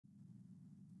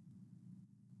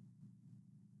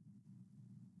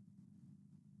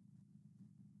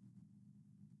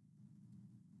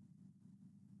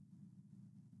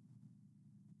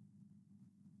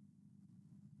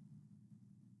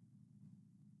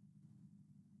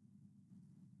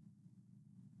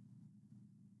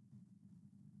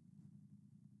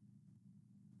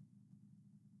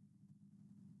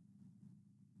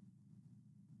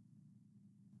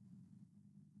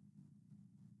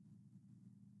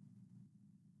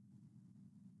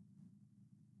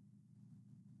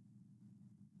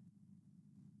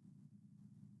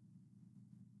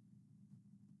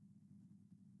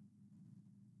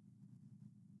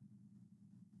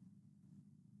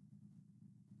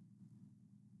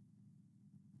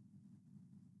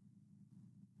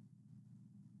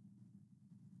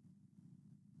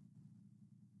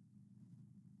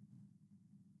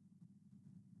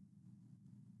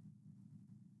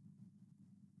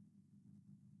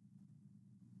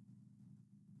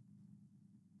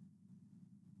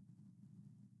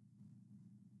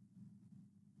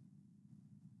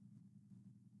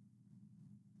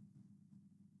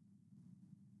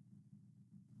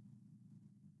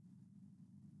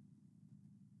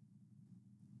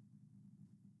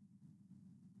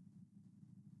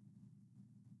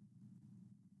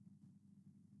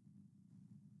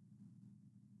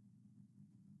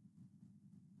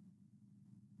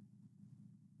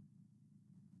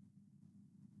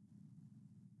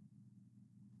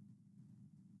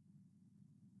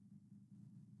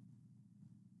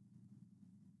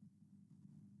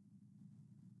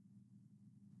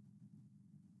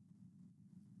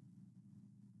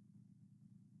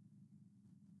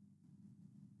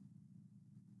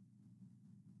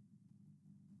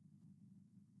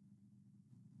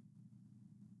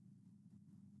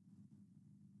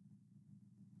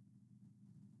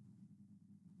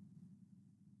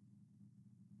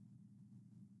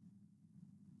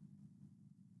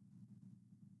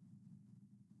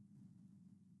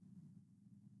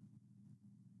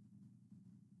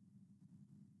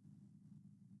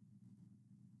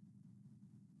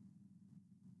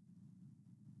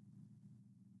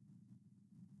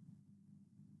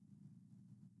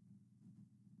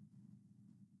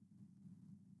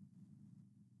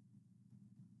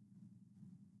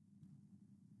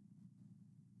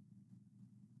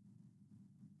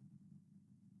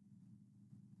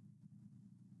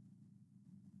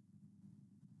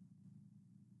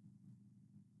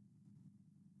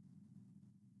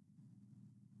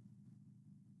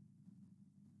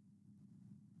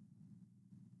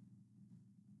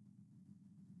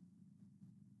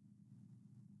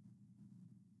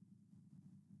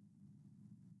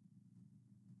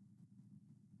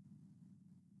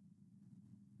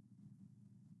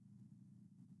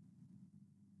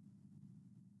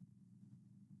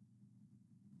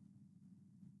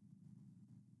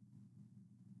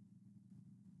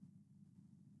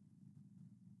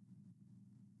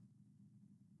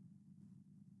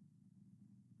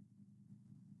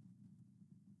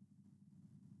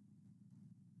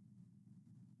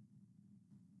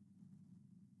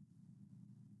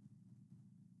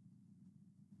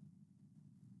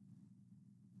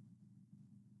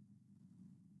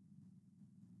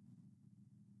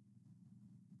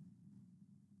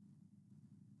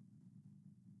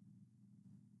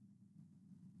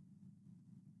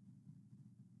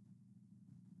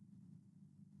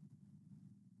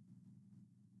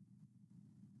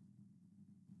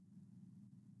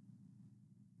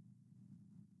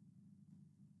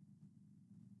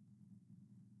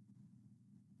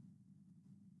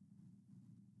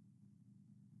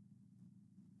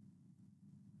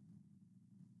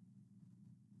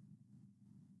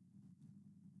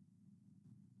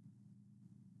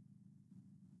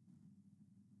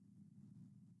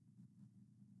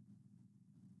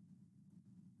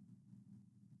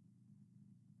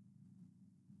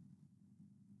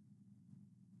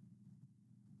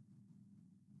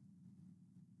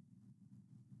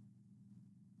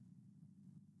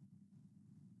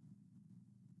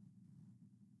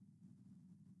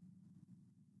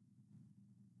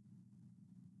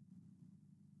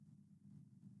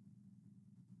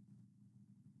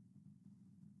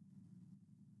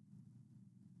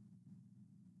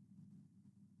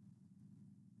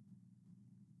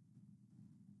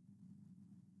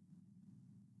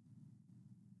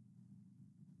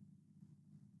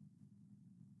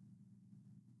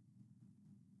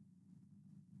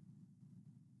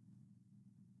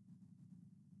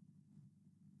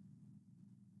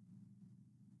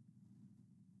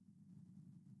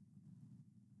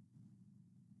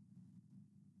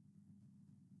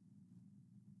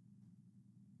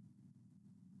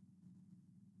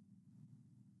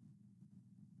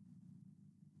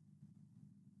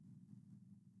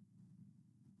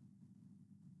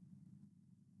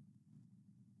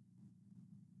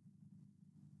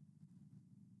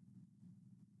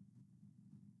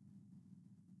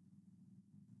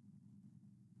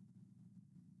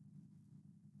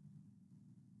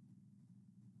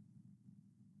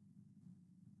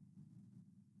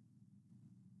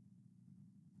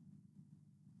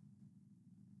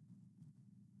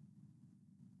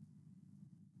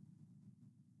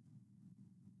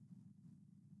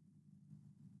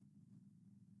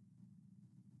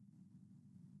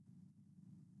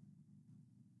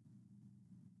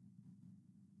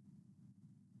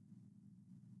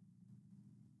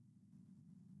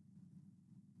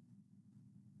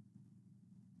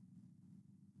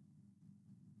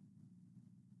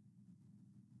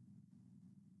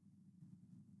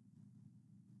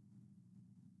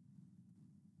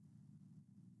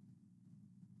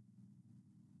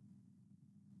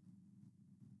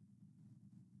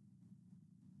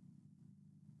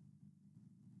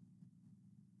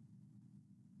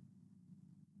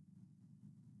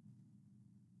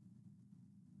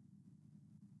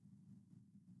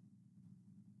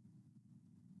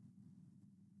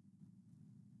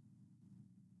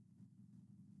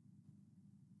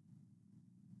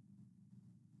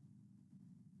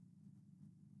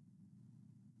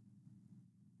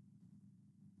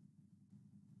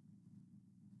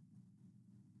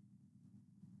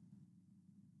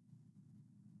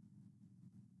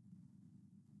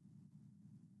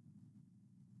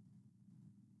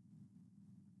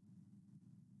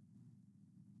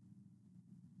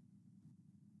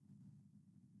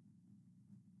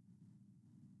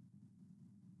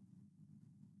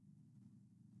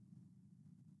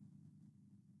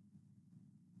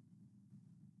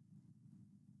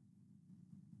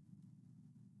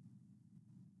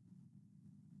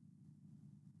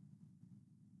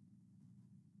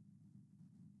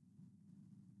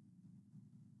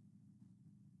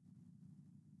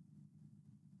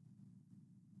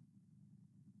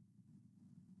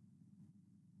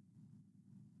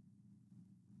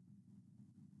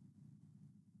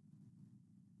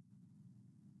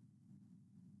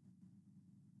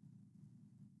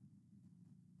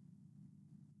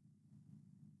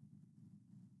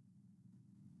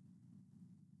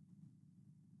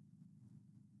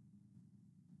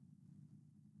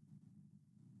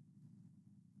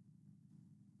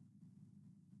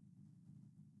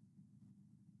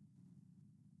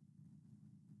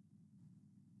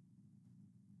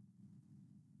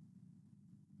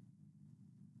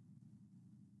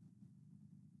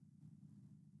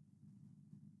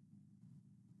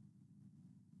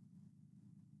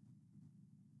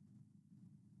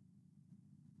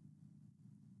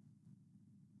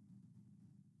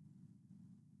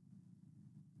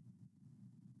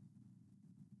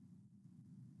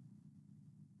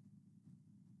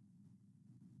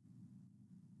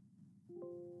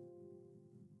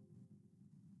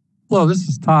Hello, this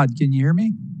is Todd. Can you hear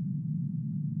me?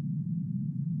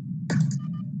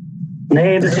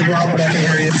 Hey, this is Robert. I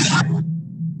can hear you.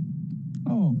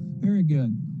 Oh, very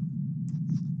good.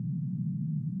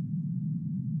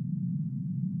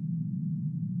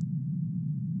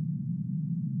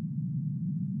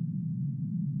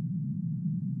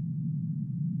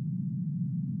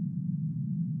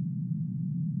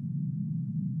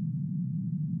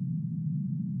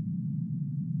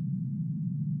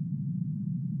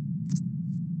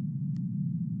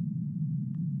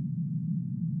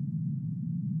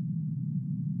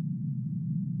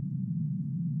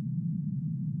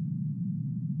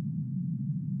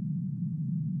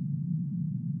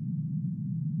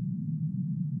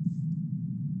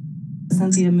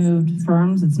 Cynthia moved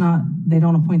firms. It's not, they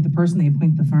don't appoint the person, they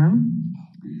appoint the firm.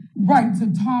 Right, so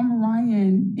Tom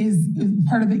Ryan is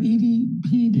part of the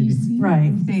PDC.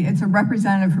 Right. It's a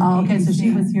representative from PEDC. Okay, so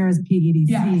she was here as PEDC.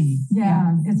 Yes.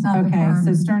 Yeah, it's not the Okay, firm.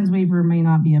 so Stearns Weaver may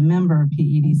not be a member of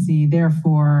PEDC,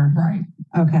 therefore. Right.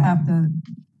 Okay. Have to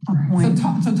appoint.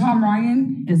 So Tom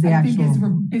Ryan Is the I think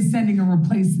actual- is sending a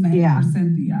replacement Yeah. for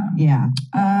Cynthia. Yeah.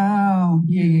 Oh.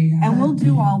 Yeah. And we'll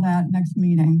do all that next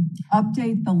meeting.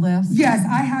 Update the list. Yes,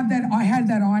 I have that. I had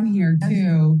that on here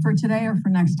too. For today or for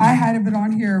next I time? had it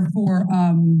on here for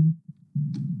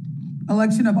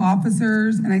election of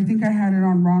officers, and I think I had it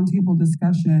on roundtable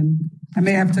discussion. I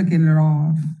may have taken it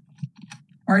off.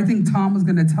 Or I think Tom was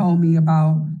gonna tell me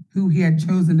about who he had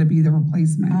chosen to be the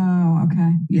replacement. Oh,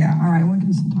 okay. Yeah. All right, we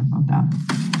can still talk about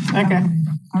that. Okay.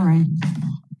 All right.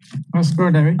 Let's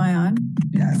go, Debbie. Am I on?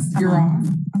 Yes, you're on.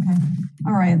 Okay.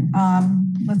 All right.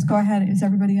 Let's go ahead. Is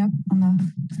everybody up on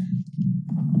the?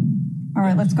 All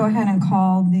right, let's go ahead and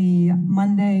call the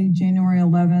Monday, January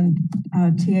 11th,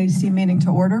 TAC meeting to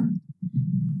order.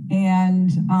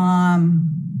 And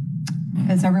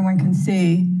as everyone can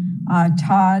see,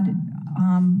 Todd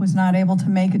was not able to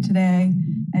make it today,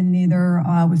 and neither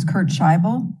was Kurt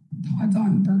Scheibel. Todd's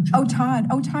on virtual. Oh,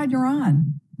 Todd, you're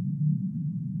on.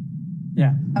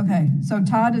 Yeah. Okay, so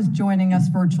Todd is joining us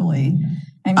virtually.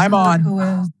 And I'm Kurt, on. who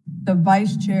is the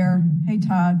vice chair. Hey,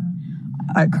 Todd.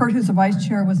 Kurt, who's the vice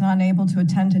chair, was not able to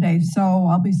attend today, so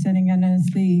I'll be sitting in as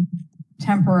the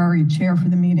temporary chair for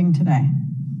the meeting today.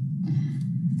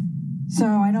 So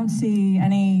I don't see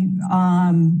any,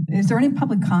 is there any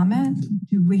public comment?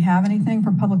 Do we have anything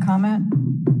for public comment?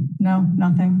 No,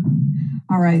 nothing.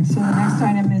 All right, so the next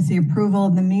item is the approval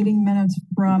of the meeting minutes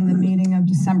from the meeting of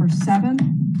December 7th.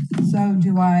 So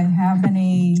do I have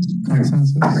any?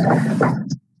 Consensus.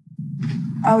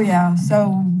 Oh yeah,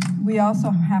 so we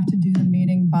also have to do the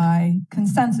meeting by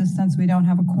consensus since we don't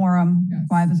have a quorum. Yes.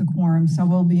 5 is a quorum, so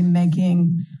we'll be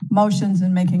making motions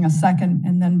and making a second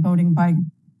and then voting by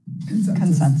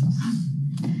consensus.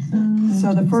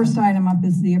 So the first item up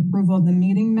is the approval of the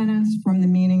meeting minutes from the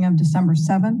meeting of December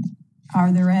 7th.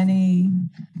 Are there any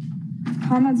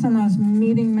comments on those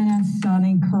meeting minutes,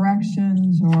 any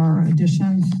corrections or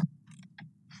additions?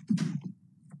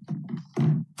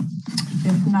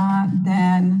 If not,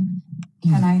 then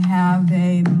can I have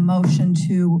a motion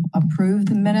to approve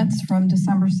the minutes from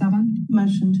December 7th?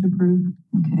 Motion to approve.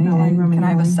 Okay, No, and Roman can I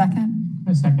have a Rowan. second?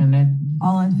 I second it.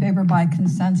 All in favor by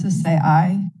consensus, say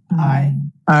aye. Aye.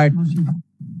 All right. Motion.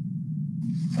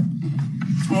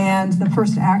 And the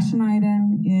first action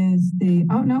item is the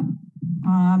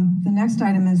next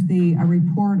item is a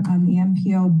report on the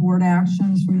MPO board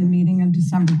actions from the meeting of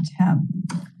December 10th.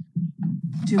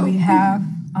 Do we have,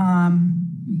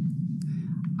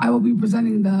 I will be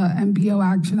presenting the MPO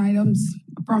action items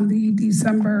from the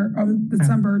December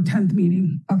 10th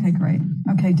meeting. okay, great.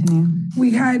 Okay, Tanine.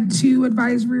 We had 2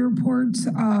 advisory reports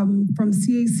from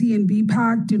CAC and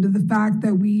BPAC due to the fact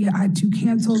that we had to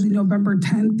cancel the November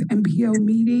 10th MPO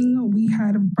meeting. We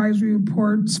had advisory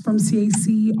reports from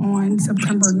CAC on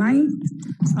September 9th,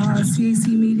 CAC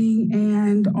meeting,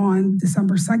 and on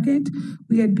December 2nd.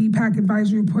 We had BPAC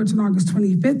advisory reports on August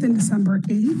 25th and December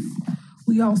 8th.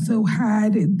 We also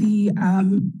had the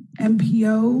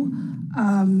MPO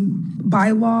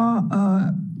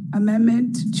bylaw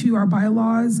amendment to our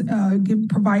bylaws,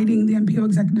 providing the MPO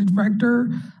executive director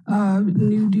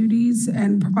new duties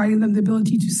and providing them the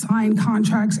ability to sign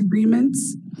contracts,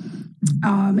 agreements.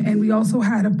 And we also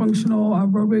had a functional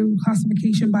roadway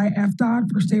classification by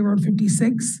FDOT for State Road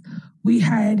 56. We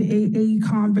had a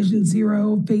AECOM Vision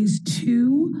Zero Phase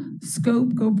 2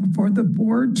 scope go before the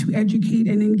board to educate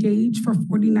and engage for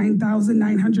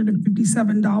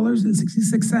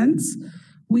 $49,957.66.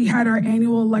 We had our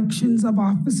annual elections of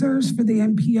officers for the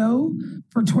MPO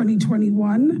for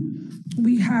 2021.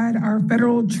 We had our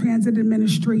Federal Transit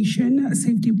Administration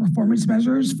safety performance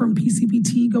measures from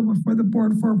PCPT go before the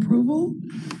board for approval.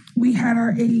 We had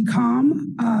our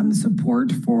AECOM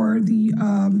support for the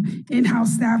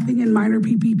in-house staffing and minor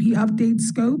PPP update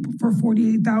scope for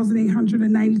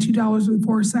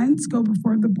 $48,892.04 go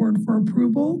before the board for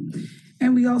approval.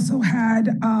 And we also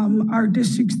had our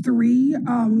District 3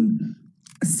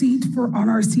 seat on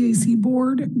our CAC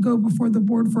board go before the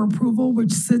board for approval,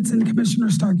 which sits in Commissioner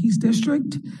Starkey's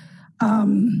district.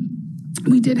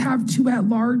 We did have 2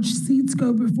 at-large seats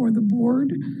go before the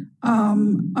board.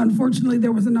 Unfortunately,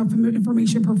 there was enough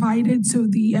information provided, so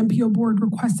the MPO board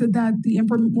requested that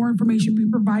more information be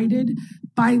provided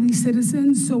by these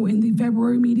citizens. So in the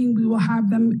February meeting, we will have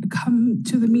them come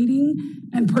to the meeting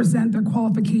and present their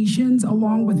qualifications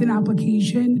along with an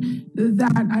application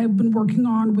that I've been working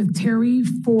on with Terry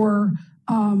for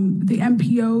the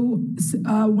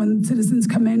MPO. When citizens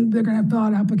come in, they're going to fill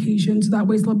out applications. So that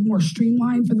way it's a little more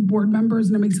streamlined for the board members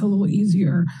and it makes it a little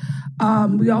easier.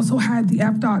 We also had the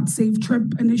FDOT Safe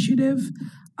Trip Initiative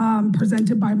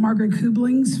presented by Margaret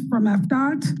Kublings from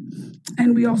FDOT.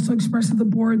 And we also expressed to the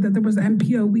board that there was an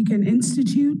MPO Weekend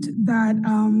Institute that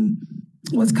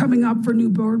was coming up for new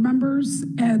board members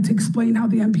and to explain how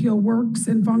the MPO works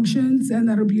and functions, and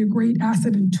that'll be a great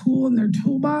asset and tool in their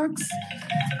toolbox.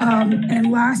 And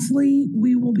lastly,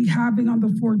 we will be having on the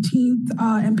 14th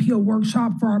MPO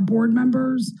workshop for our board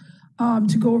members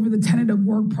to go over the tentative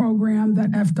work program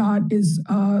that FDOT is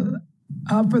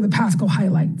for the Pasco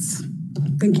highlights.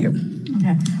 Thank you.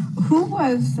 Okay. Who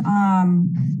was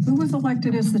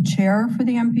elected as the chair for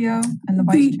the MPO and the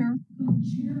vice chair?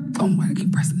 Oh, I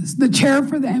keep pressing this. The chair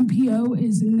for the MPO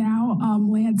is now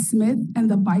Lance Smith, and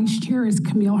the vice chair is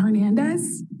Camille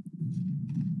Hernandez.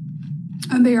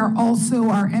 And they are also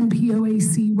our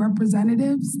MPOAC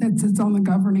representatives that sits on the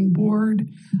governing board.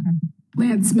 Okay.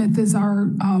 Lance Smith is our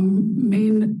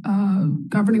main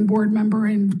governing board member,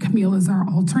 and Camille is our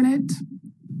alternate.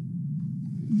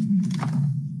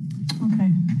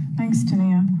 Okay, thanks,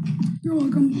 Tania. You're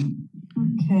welcome.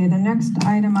 Okay, the next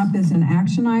item up is an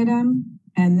action item,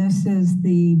 and this is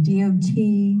the DOT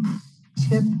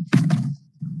TIP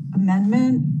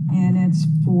amendment, and it's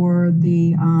for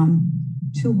the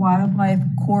 2 wildlife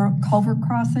culvert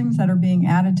crossings that are being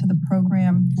added to the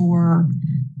program for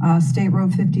State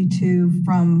Road 52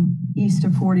 from east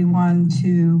of 41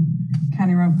 to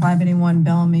County Road 581,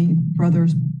 Bellamy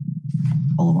Brothers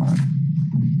Boulevard.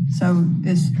 So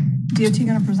is DOT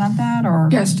going to present that, or?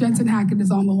 Yes, Jensen Hackett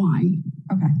is on the line.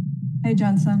 Okay. Hey,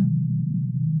 Jensen.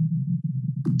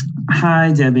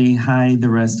 Hi, Debbie. Hi, the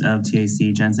rest of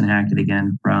TAC. Jensen Hackett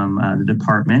again from the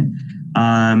department.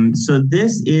 So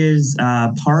this is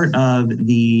part of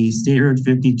the State Road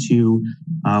 52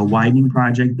 widening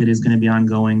project that is going to be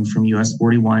ongoing from US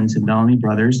 41 to Bellamy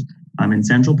Brothers in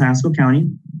central Pasco County.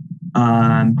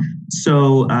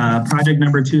 Project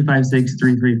number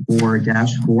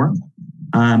 256334-4.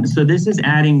 So this is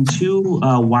adding 2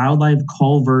 wildlife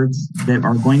culverts that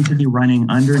are going to be running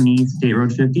underneath State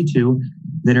Road 52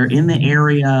 that are in the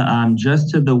area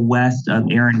just to the west of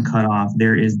Aaron Cutoff.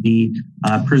 There is the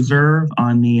preserve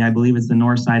on the, I believe it's the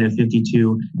north side of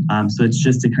 52. So it's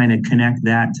just to kind of connect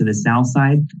that to the south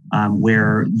side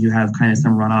where you have kind of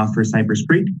some runoff for Cypress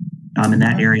Creek in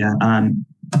that area.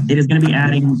 It is going to be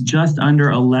adding just under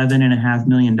 $11.5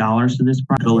 million to this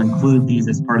project. It'll include these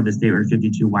as part of the State Road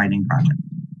 52 widening project.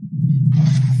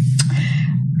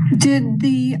 Did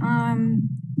the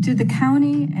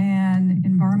county and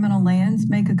environmental lands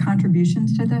make a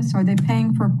contributions to this? Are they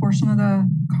paying for a portion of the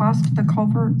cost of the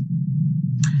culvert?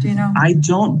 Do you know? I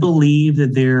don't believe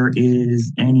that there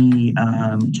is any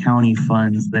county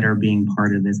funds that are being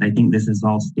part of this. I think this is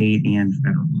all state and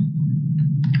federal.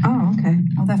 Oh, okay.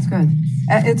 Oh, that's good.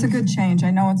 It's a good change.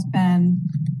 I know it's been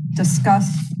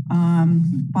discussed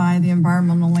by the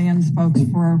environmental lands folks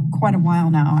for quite a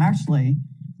while now, actually,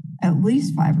 at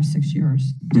least 5 or 6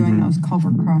 years, doing those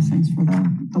culvert crossings for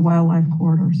the wildlife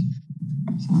corridors.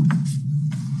 So,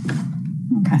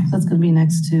 okay. So that's going to be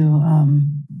next to,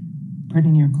 pretty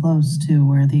near close to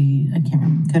where the, I can't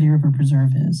remember, Cuddy River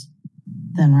Preserve is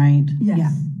then, right? Yes.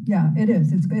 Yeah. Yeah, it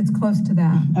is. It's close to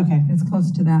that. Okay. It's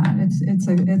close to that. It's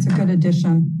a good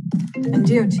addition. And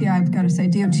DOT, I've got to say,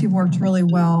 DOT worked really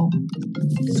well.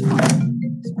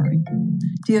 Sorry.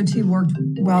 DOT worked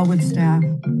well with staff.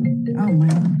 Oh my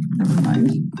God, never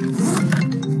mind.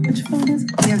 Which phone is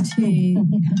it? DOT,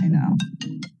 I know.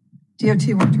 DOT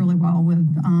worked really well with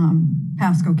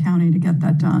Pasco County to get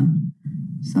that done.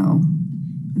 So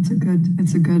it's a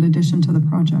good addition to the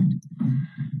project.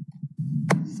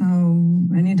 So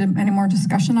any more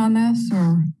discussion on this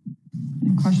or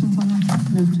any questions on this?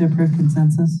 Move to approve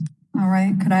consensus. All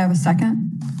right, could I have a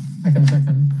second? I can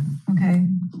second. Okay,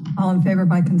 all in favor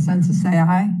by consensus, say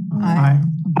aye. Aye.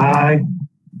 Aye.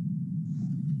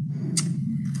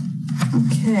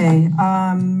 Okay,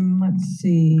 let's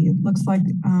see. It looks like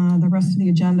the rest of the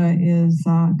agenda is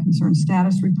concerned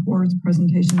status reports,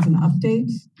 presentations, and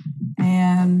updates.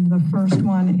 And the first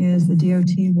one is the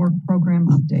DOT work program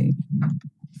update.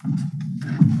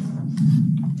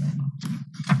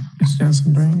 Ms.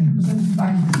 Jensen, bring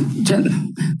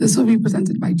it. This will be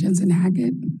presented by Jensen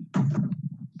Hackett.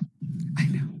 I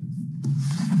know.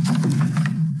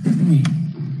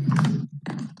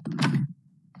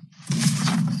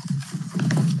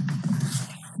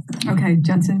 Okay,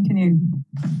 Jensen,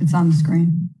 it's on the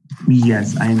screen.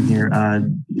 Yes, I am here.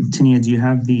 Tania, do you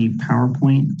have the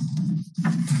PowerPoint?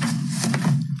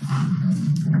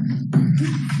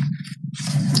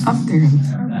 Up there.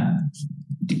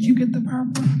 Did you get the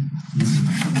PowerPoint?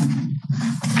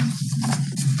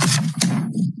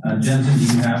 Jensen, do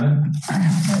you have it? I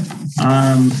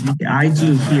have it. I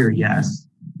do here, yes.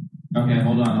 Okay,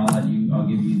 hold on. I'll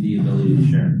give you the ability to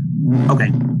share.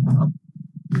 Okay.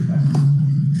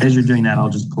 As you're doing that, I'll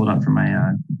just pull it up from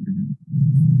my.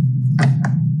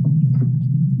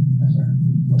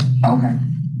 Okay.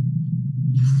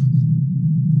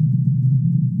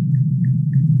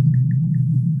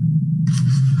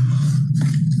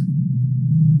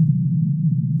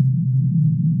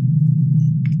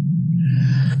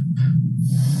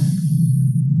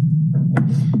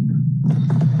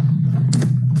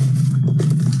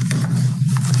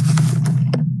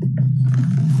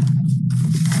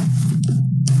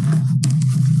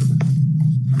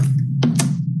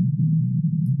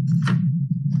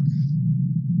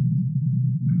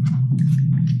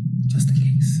 Just in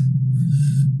case.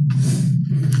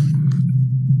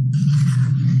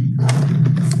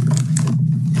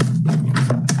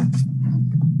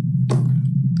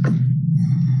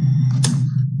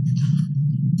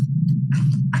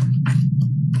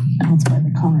 That's by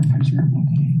the color picture.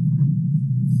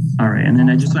 All right, and then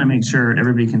I just want to make sure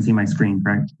everybody can see my screen,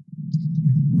 correct?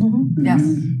 Mm-hmm. Yes.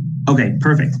 Okay,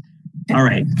 perfect. All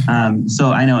right.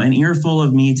 So I know an earful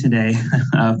of me today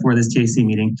for this KC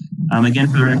meeting. Again,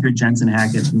 for the record, Jensen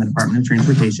Hackett from the Department of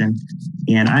Transportation.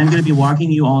 And I'm going to be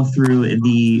walking you all through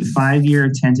the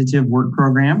 5-year tentative work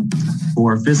program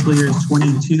for fiscal years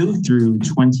 22 through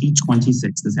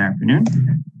 2026 this afternoon.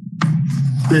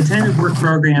 The tentative work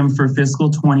program for fiscal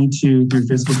 22 through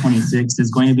fiscal 26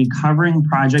 is going to be covering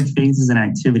project phases and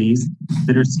activities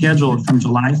that are scheduled from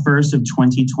July 1st of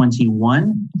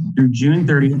 2021 through June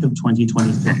 30th of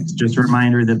 2026. Just a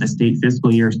reminder that the state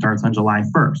fiscal year starts on July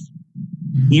 1st.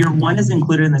 Year 1 is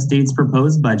included in the state's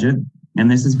proposed budget,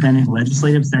 and this is pending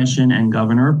legislative session and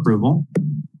governor approval.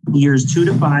 Years 2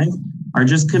 to 5 are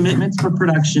just commitments for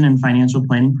production and financial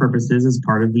planning purposes as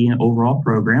part of the overall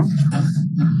program.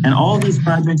 And all of these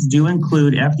projects do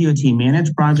include FDOT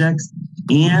managed projects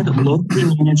and locally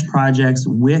managed projects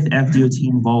with FDOT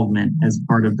involvement as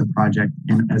part of the project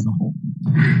and as a whole.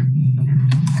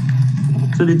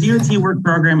 So the DOT work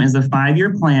program is a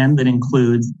 5-year plan that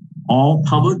includes all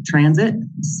public transit,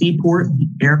 seaport,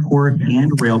 airport, and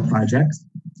rail projects.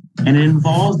 And it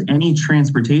involves any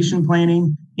transportation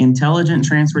planning, intelligent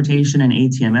transportation and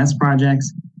ATMS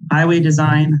projects, highway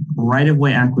design,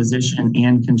 right-of-way acquisition,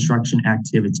 and construction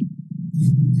activity.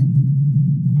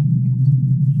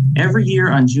 Every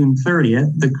year on June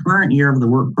 30th, the current year of the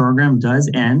work program does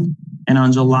end, and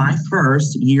on July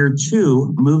 1st, year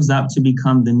 2 moves up to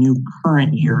become the new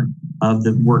current year of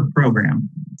the work program.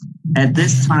 At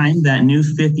this time, that new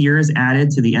 5th year is added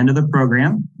to the end of the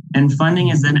program, and funding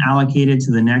is then allocated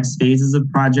to the next phases of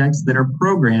projects that are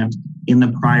programmed in the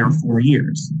prior 4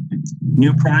 years.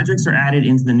 New projects are added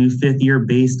into the new 5th year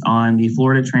based on the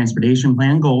Florida Transportation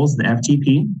Plan goals, the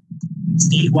FTP,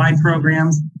 statewide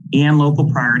programs, and local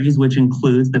priorities, which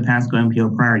includes the Pasco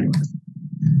MPO priority list.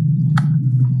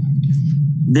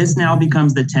 This now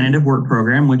becomes the tentative work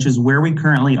program, which is where we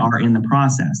currently are in the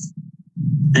process.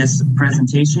 This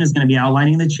presentation is going to be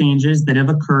outlining the changes that have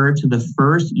occurred to the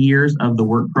first years of the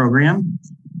work program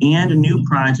and new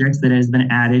projects that has been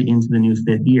added into the new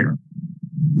 5th year.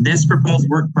 This proposed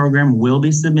work program will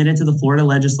be submitted to the Florida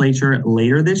legislature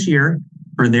later this year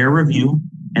for their review,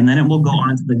 and then it will go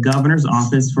on to the governor's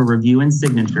office for review and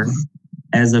signature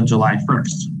as of July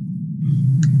 1st.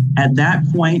 At that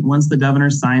point, once the governor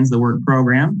signs the work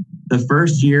program, the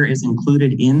first year is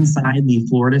included inside the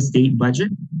Florida state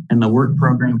budget, and the work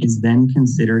program is then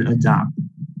considered adopted.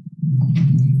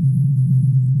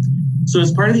 So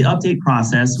as part of the update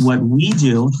process, what we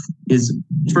do is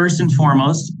first and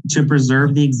foremost to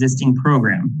preserve the existing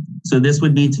program. So this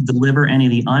would be to deliver any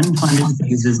of the unfunded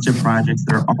phases to projects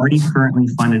that are already currently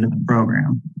funded in the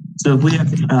program. So if we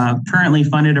have currently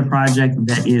funded a project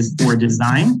that is for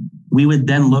design, we would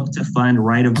then look to fund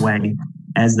right of way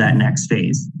as that next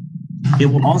phase. It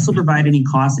will also provide any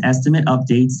cost estimate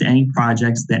updates to any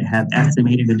projects that have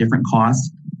estimated a different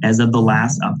cost as of the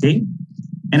last update.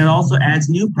 And it also adds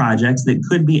new projects that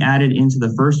could be added into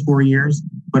the first 4 years,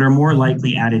 but are more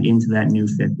likely added into that new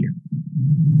 5th year.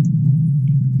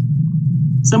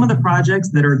 Some of the projects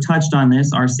that are touched on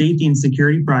this are safety and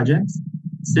security projects,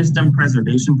 system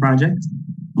preservation projects,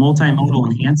 multimodal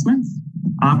enhancements,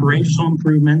 operational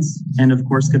improvements, and of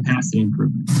course, capacity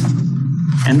improvements.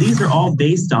 And these are all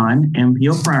based on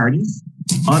MPO priorities,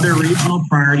 other regional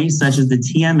priorities such as the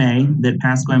TMA that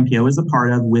Pasco MPO is a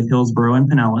part of with Hillsborough and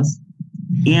Pinellas,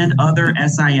 and other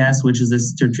SIS, which is a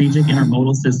strategic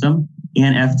intermodal system,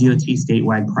 and FDOT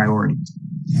statewide priorities.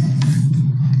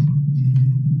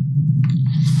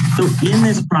 So in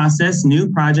this process,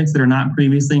 new projects that are not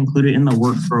previously included in the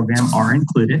work program are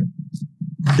included.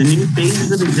 The new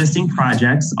phases of existing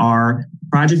projects are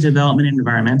project development and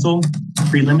environmental,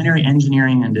 preliminary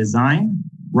engineering and design,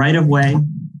 right-of-way,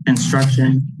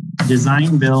 construction,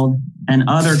 design build, and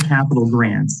other capital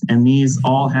grants. And these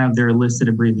all have their listed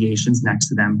abbreviations next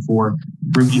to them for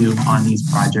review on these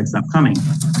projects upcoming.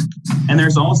 And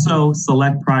there's also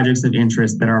select projects of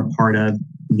interest that are part of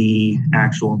the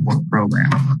actual work program.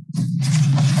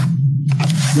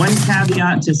 One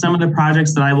caveat to some of the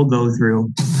projects that I will go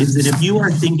through is that if you are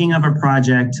thinking of a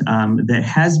project that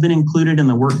has been included in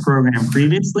the work program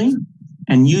previously,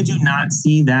 and you do not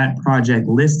see that project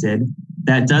listed,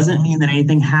 that doesn't mean that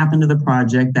anything happened to the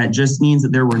project. That just means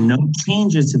that there were no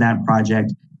changes to that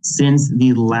project since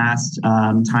the last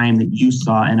time that you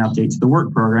saw an update to the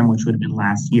work program, which would have been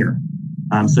last year.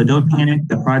 So don't panic.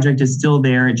 The project is still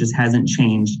there. It just hasn't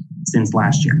changed since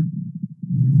last year.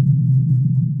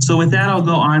 So with that, I'll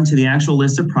go on to the actual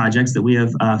list of projects that we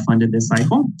have funded this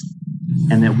cycle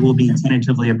and that will be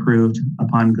tentatively approved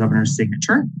upon governor's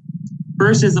signature.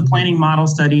 First is the planning model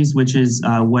studies, which is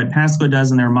what Pasco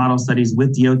does in their model studies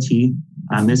with DOT.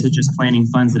 This is just planning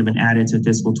funds that have been added to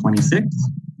fiscal 26.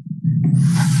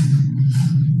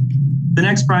 The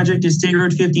next project is State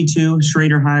Road 52,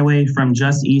 Schrader Highway from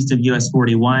just east of US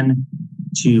 41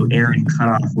 to Aaron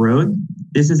Cutoff Road.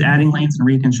 This is adding lanes and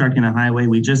reconstructing a highway.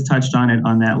 We just touched on it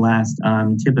on that last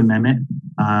TIP amendment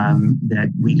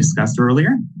that we discussed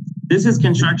earlier. This is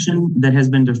construction that has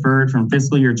been deferred from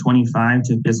fiscal year 25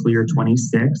 to fiscal year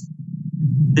 26.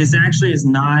 This actually is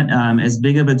not as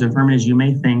big of a deferment as you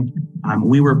may think.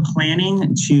 We were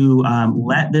planning to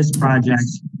let this project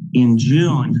in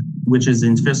June, which is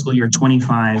in fiscal year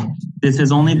 25. This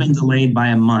has only been delayed by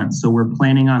a month. So we're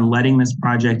planning on letting this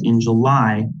project in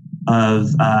July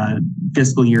of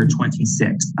fiscal year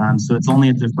 26. So it's only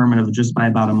a deferment of just by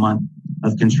about a month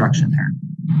of construction there.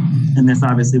 And this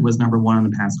obviously was number one on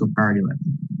the Pasco priority list.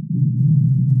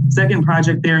 Second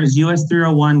project there is US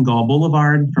 301 Gall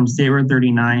Boulevard from State Road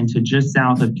 39 to just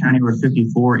south of County Road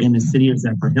 54 in the city of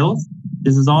Zephyr Hills.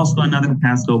 This is also another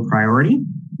Pasco priority.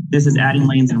 This is adding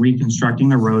lanes and reconstructing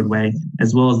the roadway,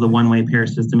 as well as the one-way pair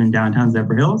system in downtown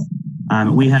Zephyr Hills.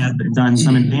 We have done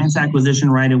some advanced acquisition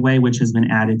right away, which has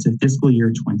been added to fiscal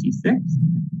year 26.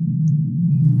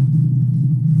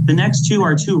 The next two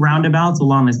are two roundabouts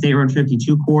along the State Road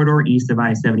 52 corridor east of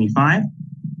I-75.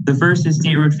 The first is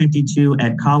State Road 52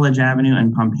 at College Avenue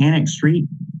and Pompanic Street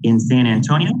in San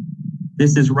Antonio.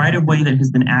 This is right-of-way that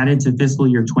has been added to fiscal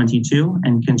year 22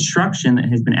 and construction that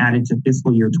has been added to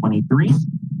fiscal year 23.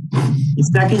 The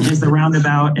second is the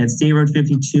roundabout at State Road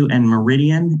 52 and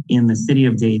Meridian in the city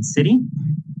of Dade City.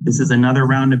 This is another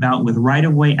roundabout with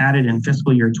right-of-way added in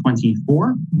fiscal year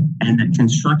 24 and the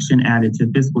construction added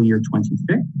to fiscal year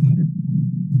 26.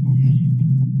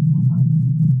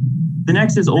 The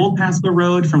next is Old Pasco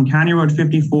Road from County Road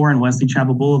 54 and Wesley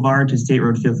Chapel Boulevard to State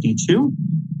Road 52.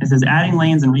 This is adding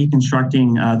lanes and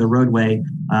reconstructing the roadway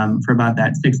for about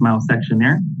that 6-mile section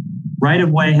there.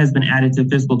 Right-of-way has been added to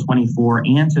fiscal 24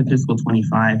 and to fiscal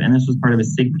 25, and this was part of a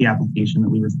SIGP application that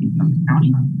we received from the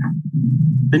county.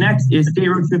 The next is State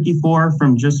Road 54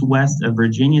 from just west of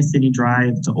Virginia City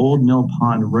Drive to Old Mill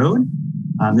Pond Road.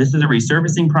 This is a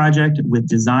resurfacing project with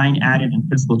design added in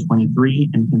fiscal 23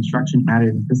 and construction added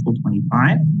in fiscal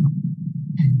 25.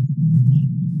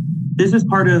 This is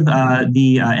part of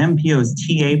the MPO's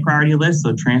TA priority list,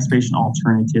 so Transportation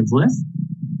Alternatives list.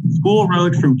 School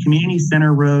Road from Community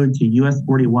Center Road to US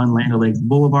 41 Land O'Lakes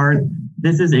Boulevard.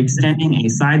 This is extending a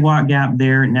sidewalk gap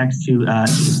there next to the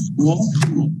school.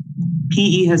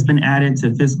 PE has been added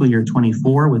to fiscal year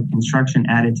 24 with construction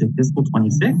added to fiscal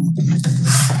 26.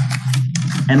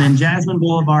 And then Jasmine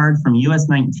Boulevard from US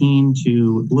 19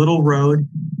 to Little Road,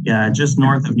 just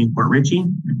north of Newport Richey.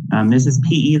 This is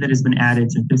PE that has been added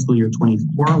to fiscal year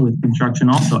 24 with construction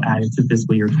also added to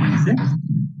fiscal year 26.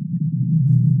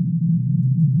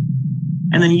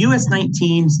 And then US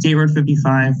 19 State Road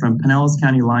 55 from Pinellas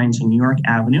County line to New York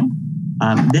Avenue.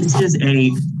 This is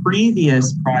a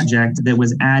previous project that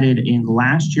was added in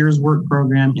last year's work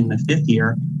program in the 5th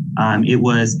year. It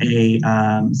was a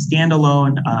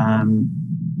standalone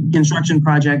construction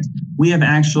project. We have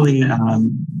actually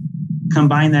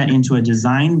combined that into a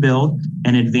design build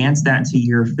and advanced that to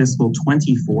year fiscal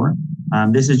 24.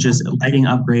 This is just lighting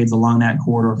upgrades along that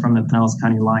corridor from the Pinellas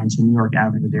County line to New York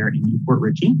Avenue there in Newport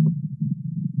Richey.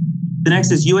 The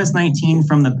next is US 19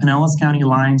 from the Pinellas County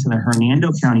line to the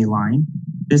Hernando County line.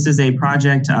 This is a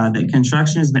project that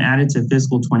construction has been added to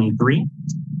fiscal 23.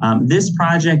 This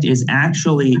project is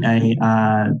actually a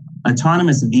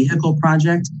autonomous vehicle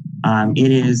project.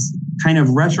 It is kind of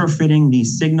retrofitting the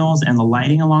signals and the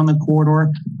lighting along the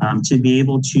corridor to be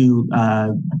able to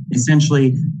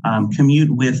essentially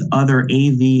commute with other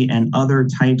AV and other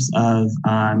types of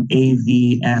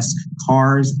AV-esque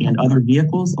cars and other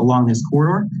vehicles along this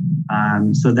corridor.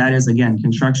 So that is, again,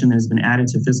 construction that has been added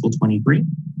to fiscal 23.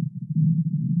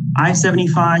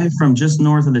 I-75 from just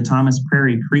north of the Thomas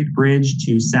Prairie Creek Bridge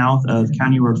to south of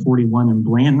County Road 41 and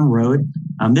Blanton Road.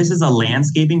 This is a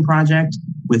landscaping project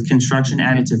with construction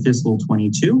added to fiscal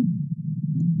 22.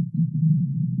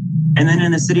 And then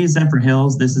in the city of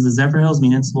Zephyrhills, this is the Zephyrhills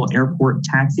Municipal Airport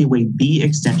Taxiway B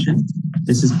extension.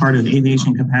 This is part of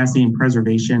aviation capacity and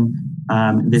preservation.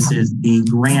 This is the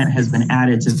grant has been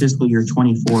added to fiscal year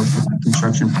 24 for the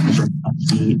construction project of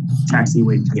the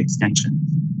taxiway B extension.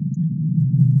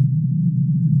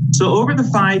 So over the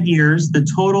 5 years, the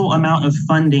total amount of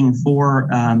funding for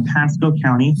Pasco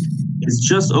County is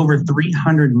just over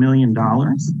 $300 million.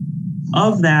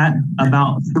 Of that,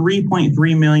 about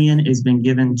 $3.3 million has been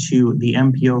given to the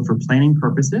MPO for planning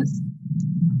purposes,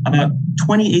 about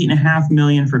 $28.5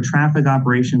 million for traffic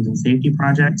operations and safety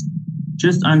projects,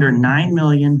 just under $9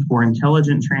 million for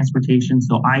intelligent transportation,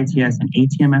 so ITS and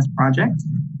ATMS projects,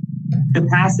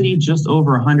 capacity just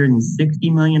over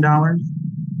 $160 million,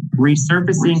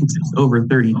 resurfacing just over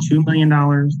 $32 million,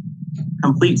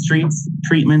 complete streets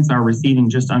treatments are receiving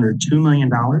just under $2 million,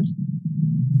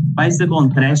 bicycle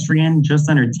and pedestrian just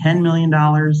under $10 million,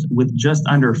 with just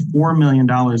under $4 million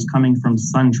coming from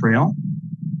Sun Trail.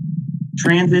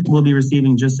 Transit will be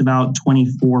receiving just about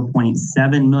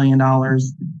 $24.7 million.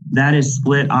 That is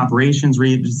split operations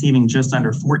receiving just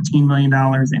under $14 million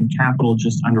and capital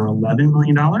just under $11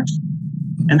 million.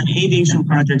 And then aviation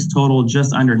projects total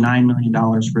just under $9 million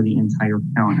for the entire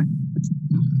county.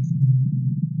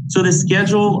 So the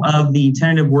schedule of the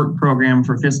tentative work program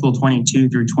for fiscal 22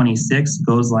 through 26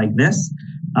 goes like this.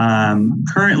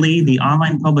 Currently, the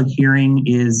online public hearing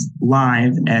is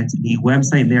live at the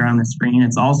website there on the screen.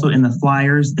 It's also in the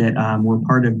flyers that were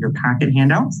part of your packet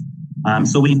handouts.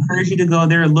 So we encourage you to go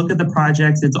there, look at the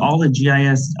projects. It's all a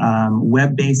GIS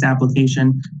web-based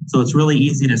application. So it's really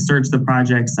easy to search the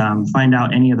projects, find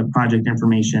out any of the project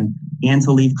information, and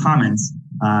to leave comments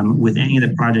with any of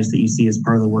the projects that you see as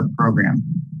part of the work program.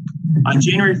 On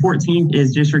January 14th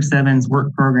is District 7's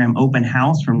work program open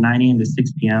house from 9 a.m. to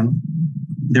 6 p.m.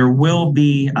 There will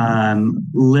be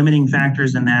limiting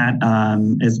factors in that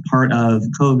as part of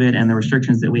COVID and the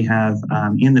restrictions that we have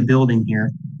in the building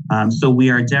here. So we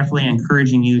are definitely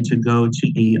encouraging you to go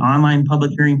to the online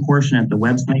public hearing portion at the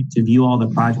website to view all the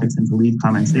projects and to leave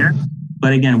comments there.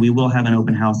 But again, we will have an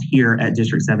open house here at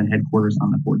District 7 headquarters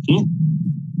on the 14th.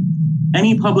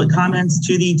 Any public comments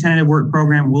to the tentative work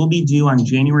program will be due on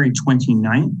January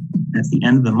 29th. That's the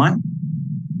end of the month.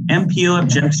 MPO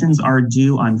objections are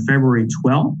due on February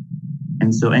 12th.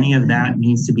 And so any of that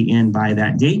needs to be in by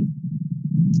that date.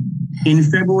 In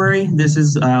February, this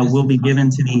is will be given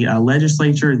to the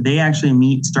legislature. They actually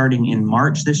meet starting in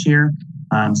March this year.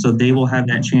 So they will have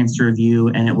that chance to review,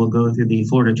 and it will go through the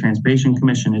Florida Transportation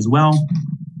Commission as well.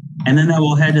 And then that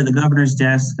will head to the governor's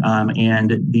desk,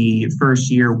 and the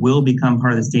first year will become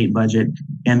part of the state budget,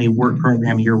 and the work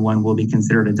program year one will be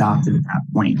considered adopted at that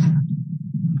point.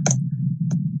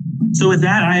 So with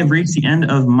that, I have reached the end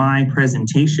of my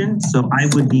presentation. So I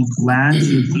would be glad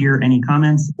to hear any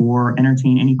comments or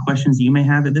entertain any questions you may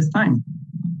have at this time.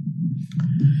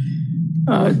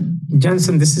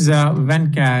 Jensen, this is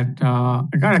Venkat. I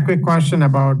got a quick question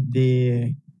about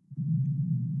the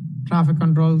traffic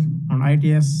control on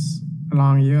ITS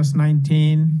along US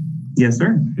 19. Yes,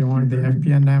 sir. If you want the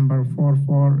FPN number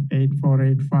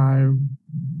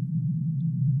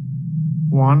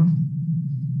 4484851.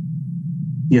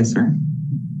 Yes, sir.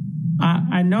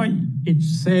 I know it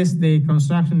says the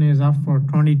construction is up for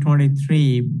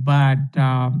 2023, but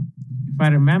if I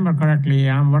remember correctly,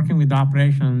 I'm working with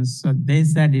operations. So they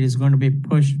said it is going to be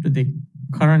pushed to the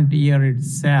current year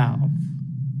itself.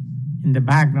 in the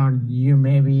background, you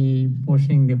may be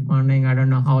pushing the funding. I don't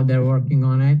know how they're working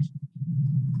on it.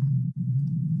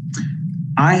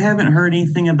 I haven't heard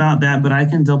anything about that, but I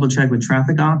can double check with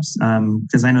traffic ops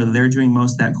because I know they're doing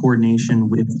most of that coordination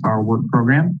with our work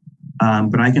program.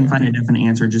 But I can find a definite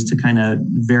answer just to kind of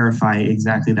verify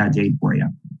exactly that date for you.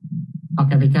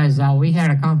 Okay, because we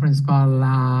had a conference call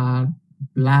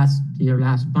last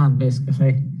month,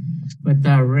 basically, with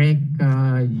Rick,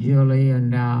 Julie,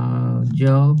 and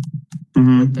Joe,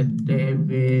 with the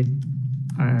David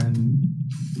and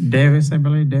Davis, I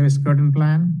believe, Davis Curtin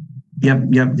plan.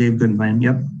 Yep, Dave Goodman,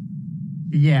 yep.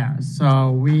 Yeah,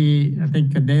 so I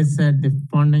think they said the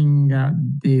funding,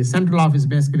 the central office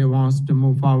basically wants to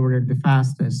move forward the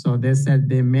fastest. So they said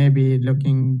they may be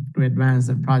looking to advance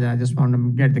the project. I just want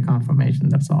to get the confirmation,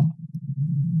 that's all.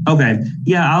 Okay,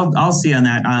 yeah, I'll see on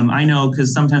that. I know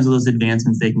because sometimes with those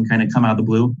advancements, they can kind of come out of the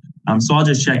blue. So I'll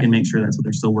just check and make sure that's what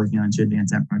they're still working on to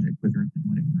advance that project quicker.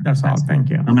 That's all, thank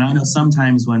you. I mean, I know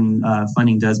sometimes when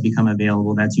funding does become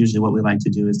available, that's usually what we like to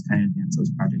do is kind of advance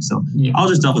those projects. So yeah. I'll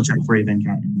just double check for you,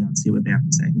 Venkat, and see what they have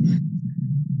to say.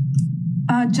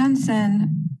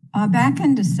 Jensen, back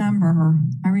in December,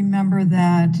 I remember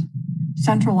that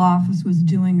central office was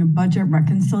doing a budget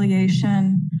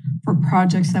reconciliation for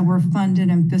projects that were funded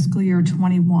in fiscal year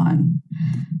 21.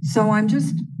 So I'm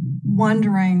just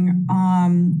wondering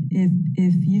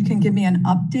if you can give me an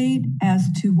update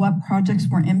as to what projects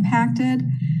were impacted.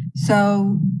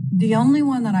 So the only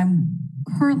one that I'm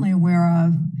currently aware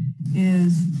of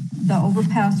is the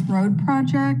Overpass Road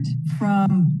project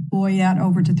from Boyette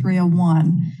over to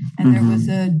 301. And there was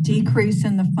a decrease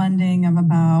in the funding of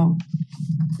about,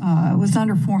 it was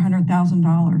under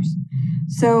 $400,000.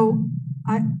 So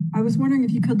I was wondering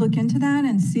if you could look into that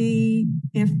and see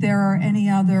if there are any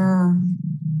other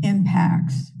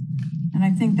impacts. And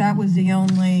I think that was the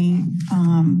only,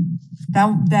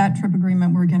 that trip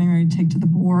agreement we're getting ready to take to the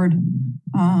board,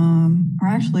 or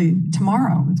actually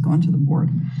tomorrow it's going to the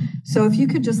board. So if you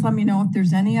could just let me know if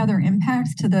there's any other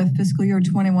impacts to the fiscal year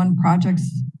 21 projects,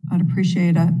 I'd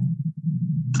appreciate it.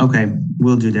 Okay,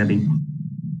 will do, Debbie.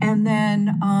 And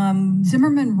then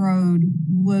Zimmerman Road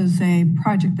was a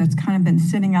project that's kind of been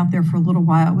sitting out there for a little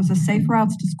while. It was a Safe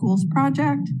Routes to Schools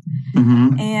project.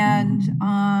 And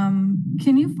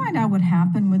can you find out what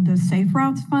happened with the Safe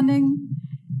Routes funding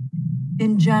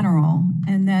in general,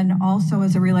 and then also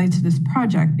as it relates to this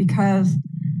project? Because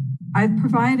I've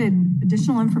provided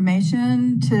additional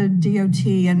information to DOT,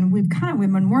 and we've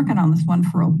been working on this one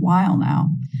for a while now.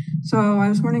 So I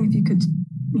was wondering if you could,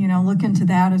 look into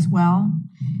that as well.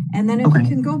 And then if you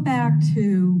can go back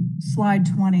to slide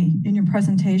 20 in your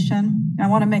presentation, I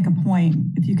want to make a point.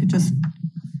 If you could just,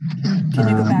 can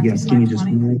you go back to slide 20? Yes, give me just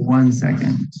 1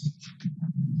 second.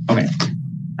 Okay,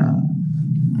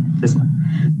 this one.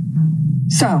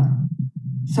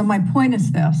 So my point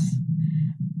is this.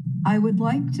 I would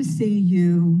like to see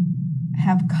you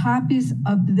have copies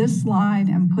of this slide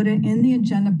and put it in the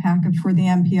agenda packet for the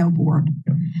MPO board,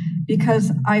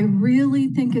 because I really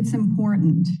think it's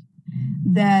important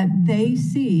that they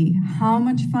see how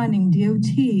much funding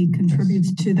DOT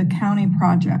contributes to the county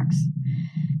projects.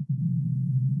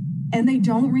 And they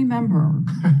don't remember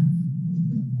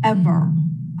ever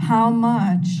how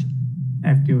much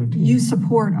you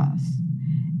support us.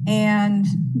 And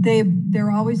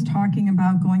they're always talking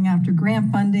about going after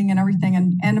grant funding and everything.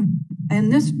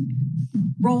 And this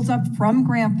rolls up from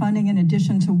grant funding in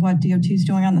addition to what DOT is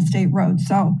doing on the state road.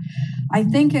 So I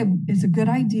think it is a good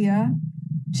idea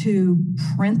to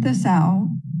print this out.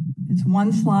 It's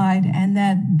one slide, and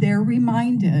that they're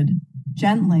reminded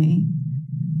gently,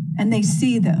 and they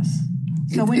see this.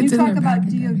 So when you talk about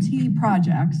DOT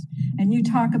projects, and you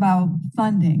talk about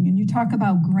funding, and you talk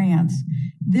about grants,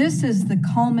 this is the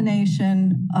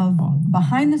culmination of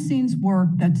behind the scenes work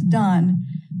that's done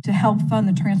to help fund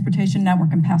the transportation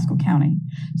network in Pasco County.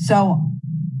 So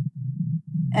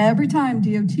every time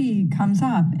DOT comes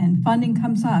up and funding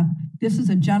comes up, this is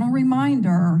a gentle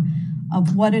reminder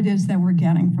of what it is that we're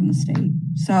getting from the state.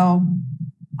 So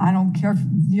I don't care if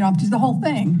you don't have to do the whole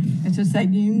thing. It's just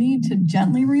that you need to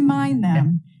gently remind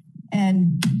them,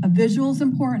 and a visual is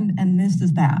important, and this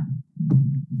is that.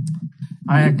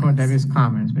 I echo Debbie's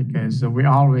comments because we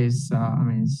always, I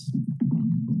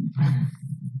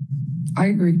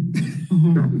agree.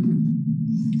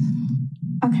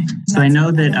 Okay. So I know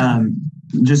that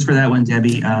just for that one,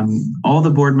 Debbie, all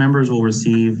the board members will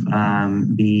receive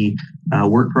the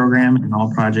work program and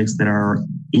all projects that are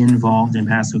involved in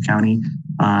Pasco County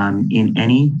in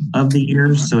any of the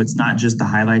years. So it's not just the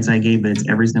highlights I gave, but it's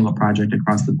every single project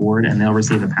across the board, and they'll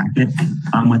receive a packet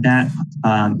with that.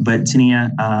 But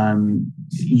Tania,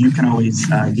 you can always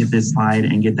get this slide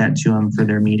and get that to them for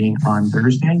their meeting on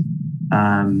Thursday.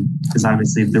 Because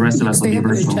obviously the rest of us will be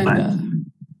virtual, but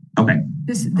okay.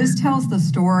 This tells the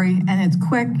story, and it's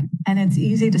quick and it's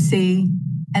easy to see,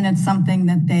 and it's something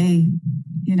that they,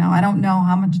 I don't know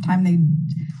how much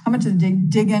they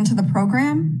dig into the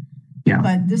program. Yeah.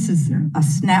 But this is a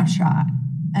snapshot,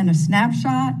 and a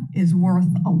snapshot is worth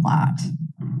a lot.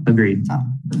 Agreed. So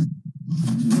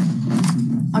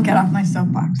I'll get off my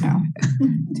soapbox now.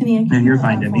 Tania, can you're you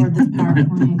fine, Debbie. forward this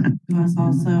PowerPoint to us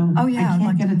also? Oh, yeah, I I'd can't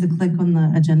like get it to click on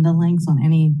the agenda links on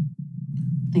any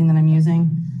thing that I'm using.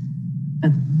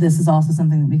 But this is also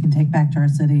something that we can take back to our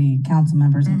city council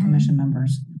members and commission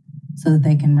members so that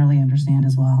they can really understand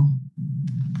as well.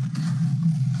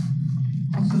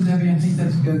 So Debbie, I think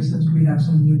that's good since we have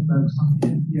some new folks on the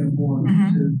NPO board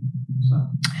too. So.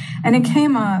 And it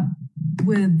came up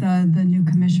with the new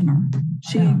commissioner.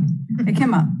 It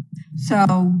came up.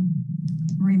 So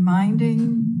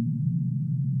reminding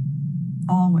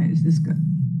always is good.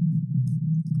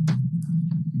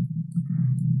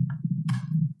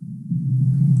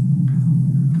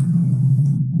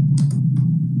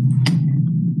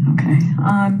 Okay.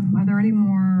 Are there any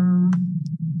more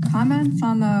comments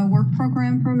on the work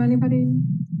program from anybody?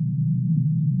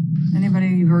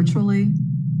 Anybody virtually?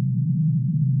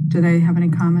 Do they have any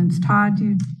comments? Todd,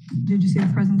 did you see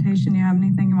the presentation? You have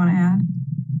anything you want to add?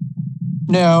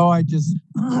 No, I just,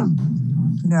 I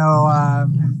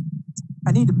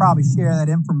need to probably share that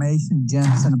information,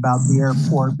 Jensen, about the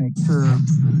airport. Make sure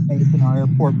Nathan, our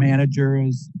airport manager,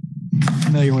 is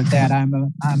familiar with that. I'm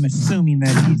assuming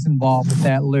that he's involved with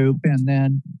that loop. And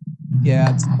then,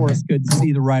 yeah, it's of course good to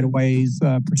see the right-of-ways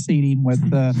proceeding with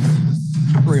the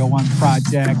 301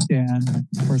 project, and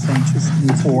of course anxious to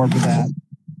move forward with that.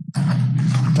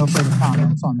 No further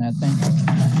comments on that. Thank you.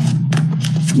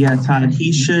 Yeah, Todd,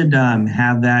 he should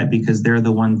have that because they're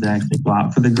the ones that actually go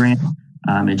out for the grant.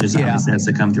 It just obviously has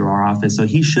to come through our office, so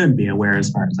he should be aware as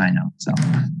far as I know. So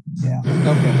yeah,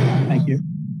 okay, thank you.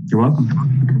 You're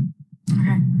welcome.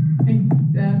 Okay. Hey,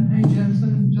 Deb, hey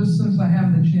Jensen, just since I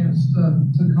have the chance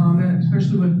to comment,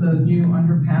 especially with the new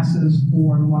underpasses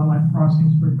for the wildlife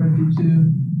crossings for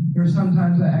 52, there's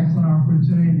sometimes an excellent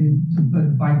opportunity to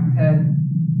put bike ped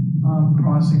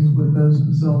crossings with those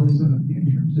facilities in the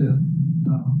future too.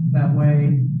 That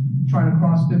way, trying to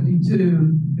cross 52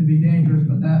 can be dangerous,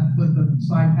 but that with the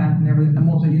side path and everything, the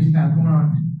multi-use path going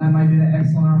on, that might be an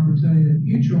excellent opportunity in the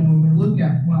future when we look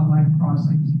at wildlife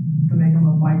crossings to make them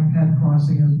a bike ped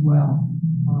crossing as well,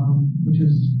 which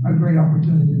is a great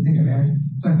opportunity to take advantage.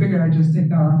 So I figured I'd just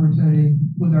take that opportunity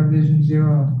with our Vision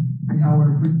Zero and how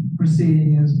we're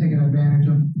proceeding is taking advantage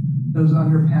of those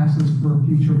underpasses for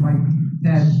future bike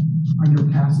ped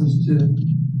underpasses too.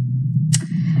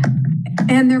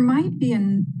 And there might be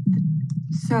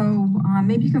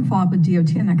maybe you can follow up with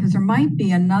DOT on that, because there might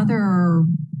be another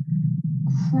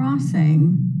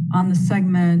crossing on the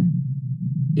segment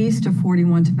east of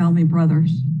 41 to Bellamy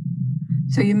Brothers.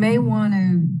 So you may want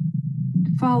to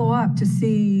follow up to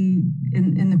see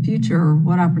in the future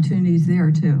what opportunities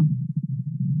there too.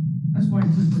 That's why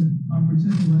it's just an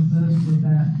opportunity with this, with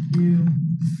that view,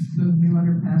 those new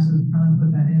underpasses, kind of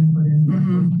put that input in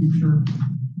for future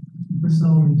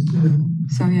facilities too.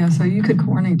 So yeah, so you could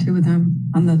coordinate too with them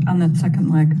on that second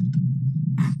leg.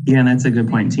 Yeah, and that's a good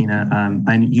point, Tina.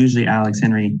 And usually Alex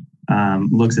Henry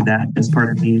looks at that as part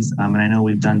of these, and I know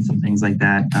we've done some things like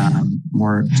that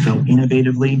more so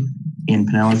innovatively in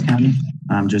Pinellas County,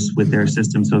 just with their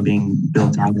system so being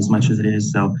built out as much as it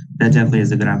is. So that definitely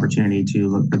is a good opportunity to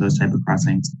look for those type of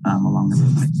crossings along the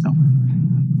roadway. So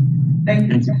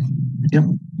thank you. Yep.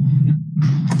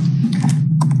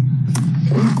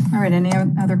 All right, any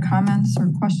other comments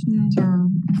or questions or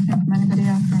anything from anybody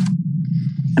out there?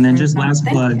 And then just last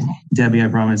plug, Debbie, I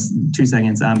promise, 2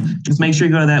 seconds. Just make sure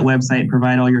you go to that website,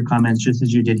 provide all your comments just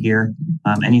as you did here.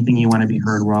 Anything you want to be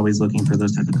heard, we're always looking for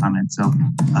those type of comments. So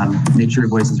make sure your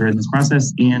voice is heard in this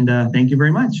process. And thank you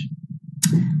very much.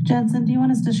 Jensen, do you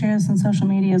want us to share this on social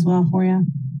media as well for you?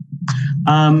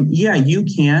 Yeah, you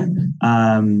can.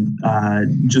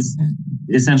 Just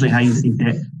essentially how you see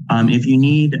fit. If you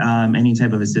need any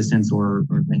type of assistance or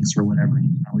links or whatever, you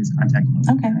can always contact me.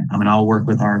 Okay. And I'll work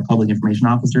with our public information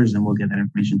officers and we'll get that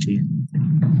information to you.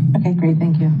 Okay, great.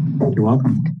 Thank you. You're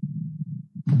welcome.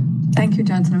 Thank you,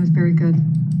 Jensen. It was very good.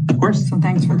 Of course. So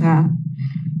thanks for that.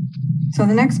 So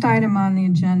the next item on the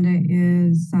agenda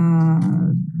is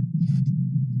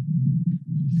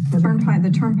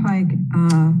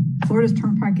Florida's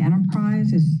Turnpike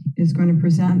Enterprise is going to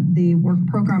present the work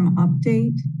program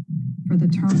update for the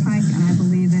Turnpike, and I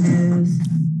believe it is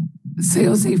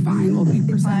Sales A Fine will be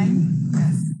presenting.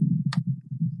 Yes.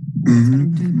 that's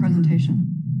going to do the presentation.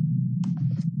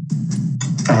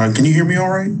 Can you hear me all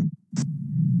right?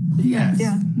 Yes.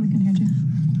 Yeah, we can hear you.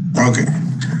 Okay.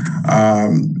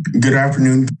 Good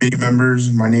afternoon, committee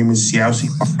members. My name is Siausi,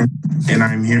 and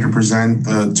I'm here to present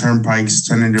the Turnpike's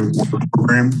tentative work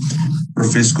program for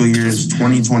fiscal years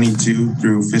 2022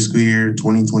 through fiscal year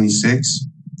 2026.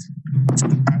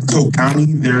 In Pasco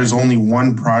County, there is only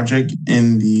one project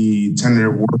in the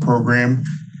tentative work program,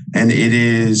 and it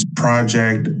is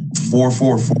project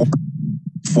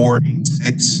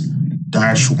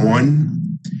 444-486-1.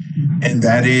 And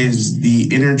that is the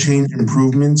interchange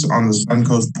improvements on the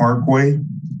Suncoast Parkway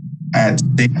at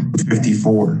State Road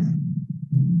 54.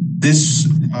 This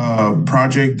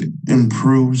project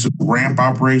improves ramp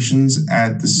operations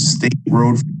at the State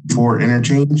Road 54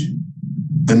 interchange.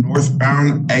 The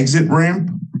northbound exit ramp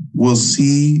will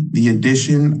see the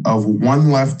addition of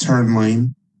one left turn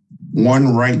lane,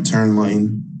 one right turn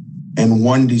lane, and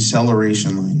one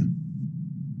deceleration lane.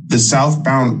 The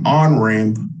southbound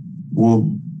on-ramp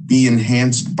will be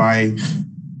enhanced by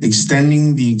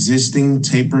extending the existing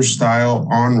taper style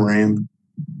on-ramp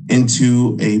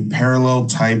into a parallel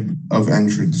type of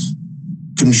entrance.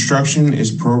 Construction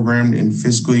is programmed in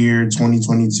fiscal year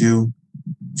 2022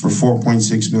 for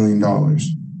 $4.6 million.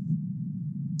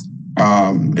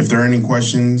 If there are any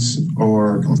questions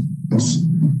or comments,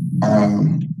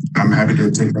 I'm happy to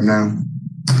take them now.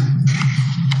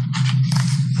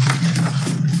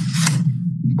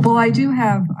 Well, I do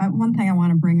have one thing I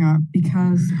want to bring up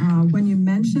because when you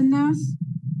mention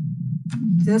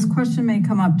this question may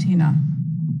come up, Tina.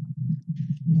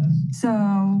 Yes.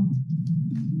 So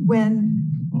when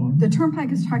the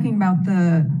Turnpike is talking about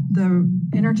the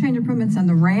interchange improvements and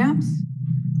the ramps,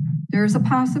 there's a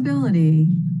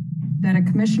possibility that a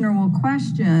commissioner will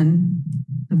question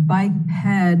the bike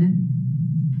ped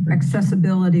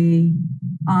accessibility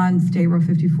on State Road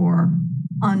 54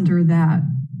 under that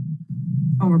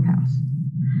overpass.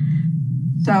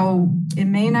 So it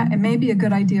may be a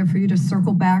good idea for you to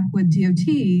circle back with DOT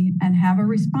and have a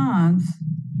response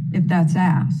if that's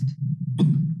asked,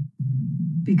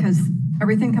 because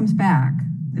everything comes back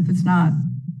if it's not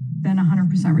been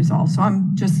 100% resolved. So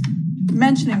I'm just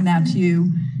mentioning that to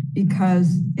you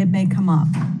because it may come up.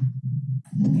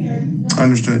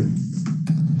 Understood.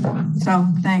 So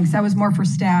thanks. That was more for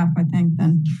staff, I think,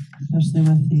 than Especially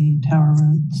with the Tower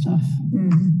Road stuff.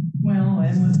 Well,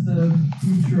 and with the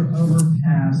future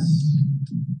overpass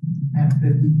at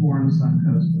 54 on the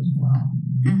Suncoast as well.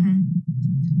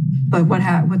 But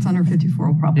what's under 54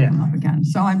 will probably come up again.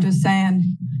 So I'm just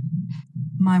saying,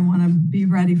 might want to be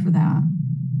ready for that.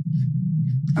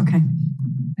 Okay.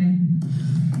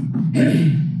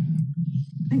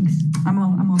 Thanks. I'm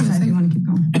all set if you want to keep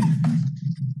going.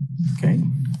 Okay.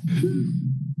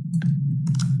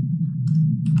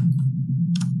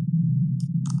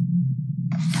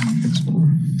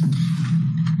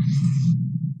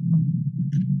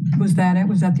 Was that it?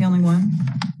 Was that the only one?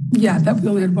 Yeah, that we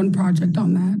only had one project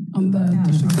on that, on the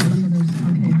district.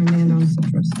 Okay, Hernando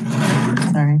Citrus.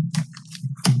 Sorry.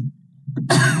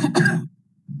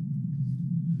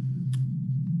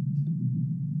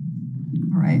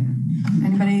 All right.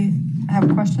 Anybody have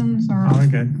questions or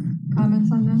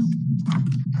comments on this?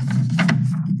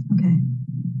 Okay.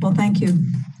 Well, thank you.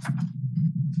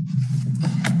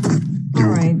 All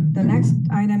right. The next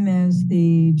item is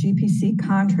the GPC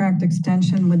contract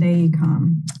extension with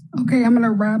AECOM. Okay, I'm going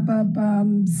to wrap up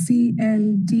C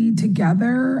and D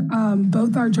together.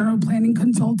 Both our general planning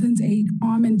consultants,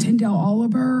 AECOM and Tyndale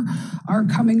Oliver, are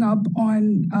coming up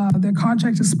on their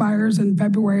contract expires in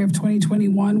February of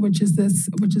 2021, which is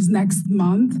next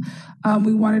month.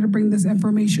 We wanted to bring this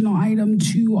informational item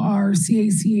to our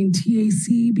CAC and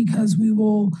TAC because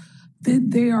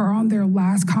they are on their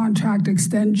last contract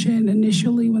extension.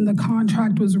 Initially, when the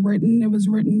contract was written, it was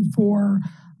written for,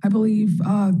 I believe,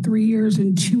 3 years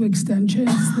and 2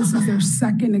 extensions. This is their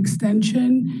second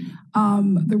extension.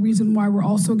 The reason why we're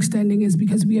also extending is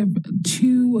because we have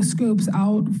 2 scopes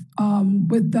out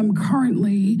with them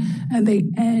currently, and they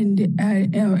end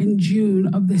in June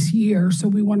of this year. So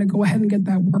we want to go ahead and get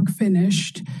that work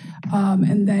finished.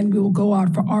 And then we will go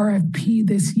out for RFP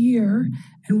this year,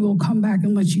 and we'll come back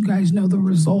and let you guys know the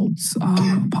results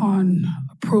upon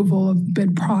approval of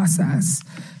bid process.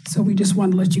 So we just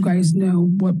want to let you guys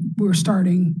know what we're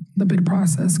starting the bid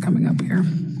process coming up here.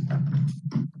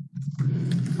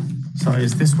 So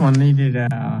is this one needed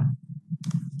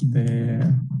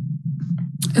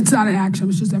It's not an action,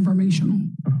 it's just informational.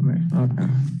 Okay.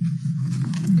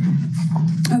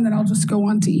 And then I'll just go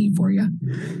on to E for you.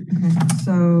 Okay,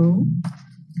 so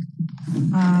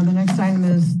The next item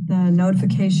is the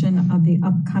notification of the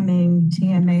upcoming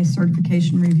TMA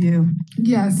certification review.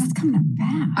 Yes. That's coming up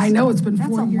fast. I know, it's been That's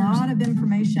 4 a years. lot of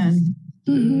information,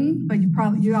 but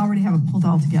you already have it pulled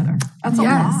all together. That's a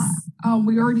lot.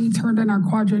 We already turned in our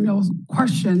quadrennial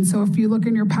questions. So if you look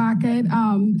in your packet,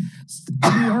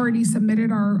 we already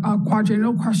submitted our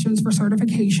quadrennial questions for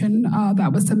certification.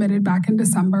 That was submitted back in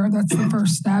December. That's the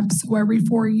first step. So every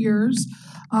 4 years,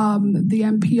 the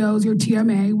MPOs, your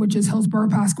TMA, which is Hillsborough,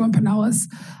 Pasco, and Pinellas,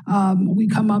 we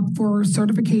come up for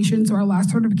certification. So our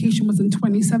last certification was in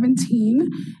 2017.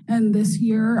 And this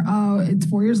year, it's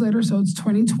 4 years later, so it's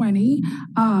 2020.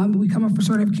 We come up for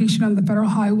certification on the Federal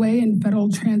Highway and Federal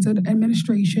Transit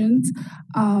Administrations.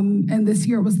 And this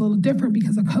year it was a little different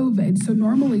because of COVID. So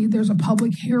normally there's a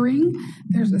public hearing,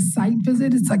 there's a site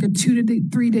visit. It's like a 2 to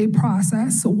 3 day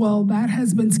process. Well, that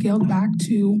has been scaled back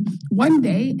to 1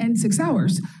 day and 6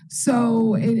 hours.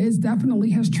 So it is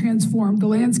definitely has transformed. The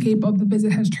landscape of the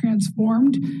visit has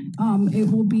transformed.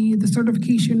 The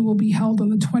certification will be held on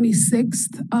the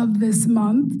 26th of this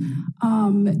month.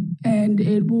 And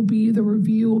the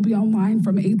review will be online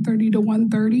from 8:30 to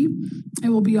 1:30. It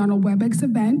will be on a WebEx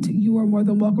event. You are more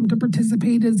than welcome to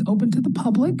participate. It is open to the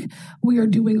public. We are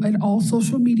doing an all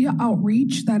social media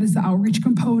outreach. That is the outreach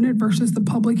component versus the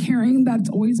public hearing that's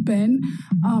always been.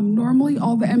 Normally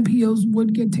all the MPOs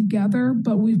would get together,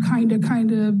 but we've kind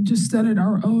of just done it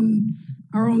our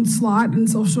own slot in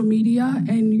social media,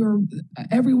 and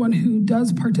everyone who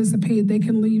does participate, they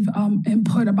can leave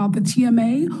input about the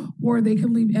TMA, or they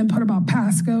can leave input about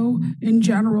Pasco in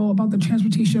general, about the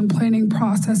transportation planning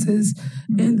processes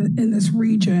in this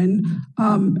region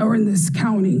or in this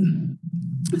county.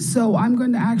 So I'm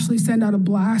going to actually send out a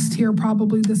blast here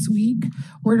probably this week.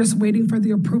 We're just waiting for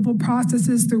the approval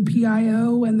processes through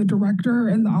PIO and the director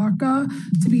and the ACA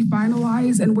to be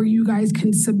finalized, and where you guys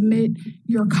can submit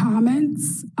your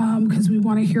comments because we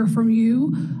want to hear from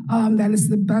you. That is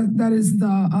the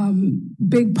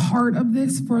big part of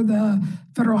this for the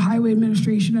Federal Highway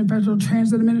Administration and Federal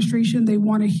Transit Administration. They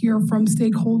want to hear from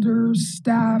stakeholders,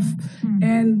 staff,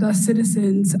 and the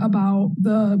citizens about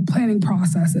the planning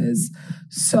processes.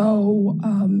 So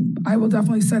I will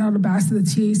definitely send out a blast to the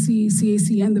TAC,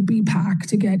 CAC, and the BPAC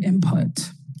to get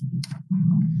input.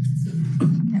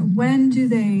 When do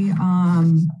they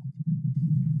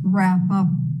wrap up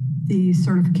the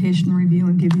certification review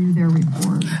and give you their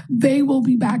report? They will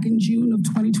be back in June of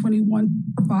 2021 to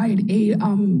provide a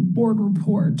board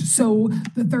report. So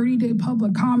the 30-day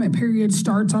public comment period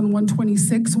starts on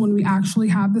 1/26 when we actually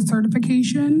have the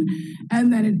certification,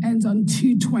 and then it ends on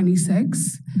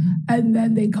 2/26. And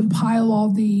then they compile all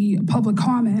the public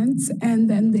comments, and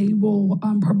then they will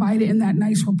provide it in that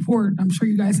nice report I'm sure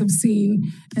you guys have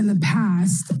seen in the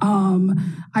past.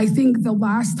 I think the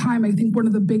last time, one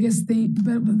of the biggest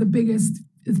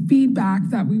feedback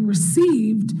that we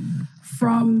received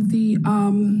from the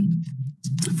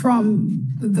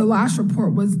last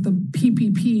report was the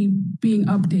PPP being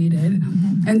updated.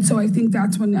 And so I think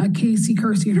that's when Casey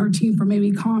Kersey and her team from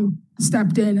AmyCom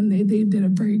stepped in, and they did a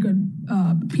very good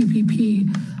PPP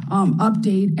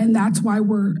update. And that's why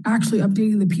we're actually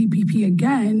updating the PPP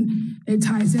again. It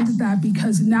ties into that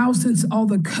because now, since all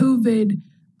the COVID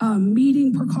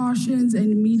meeting precautions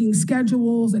and meeting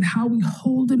schedules and how we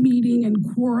hold a meeting and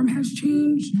quorum has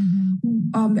changed,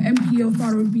 the MPO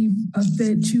thought it would be a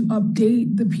fit to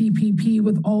update the PPP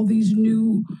with all these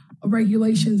new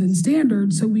regulations and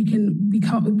standards, so we can be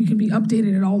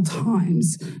updated at all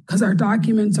times, because our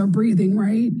documents are breathing,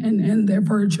 right? And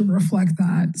therefore it should reflect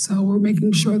that. So we're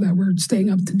making sure that we're staying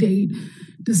up to date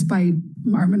despite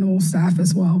our minimal staff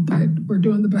as well, but we're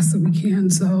doing the best that we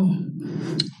can. So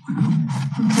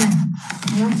okay,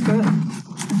 well, that's good.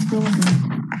 That's really good.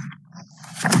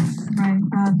 All right,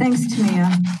 thanks, Tamia.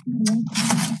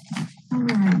 All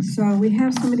right, so we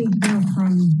have somebody here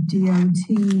from DOT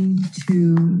to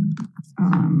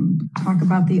talk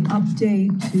about the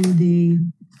update to the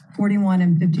 41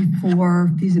 and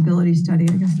 54 feasibility study.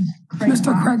 I guess it's Craig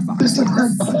Mr. Craig Fox. Mr.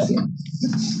 Craig Fox.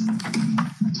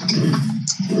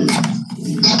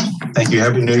 Thank you.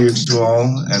 Happy New Year to you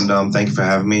all, and thank you for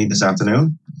having me this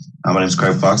afternoon. My name is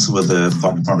Craig Fox with the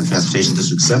Florida Department of Transportation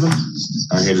District 7.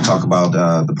 I'm here to talk about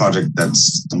the project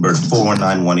that's number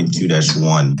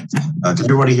 49182-1. Can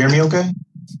everybody hear me okay?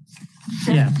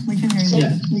 Yeah, we can hear you.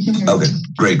 Yeah. We can hear you. Okay,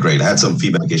 great. I had some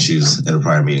feedback issues in a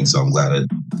prior meeting, so I'm glad it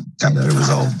got that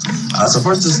resolved. So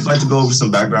first, just like to go over some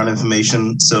background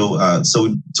information. So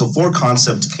 4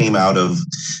 concepts came out of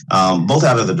both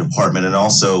out of the department and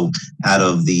also out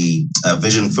of the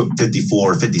Vision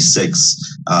 54-56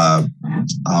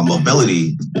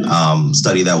 mobility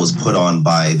study that was put on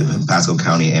by the Pasco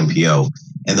County MPO.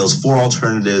 And those 4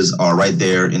 alternatives are right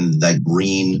there in that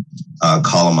green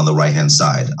column on the right-hand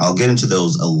side. I'll get into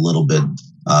those a little bit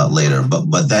later,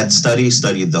 but that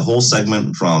studied the whole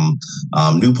segment from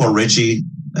Newport Richey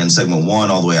and segment 1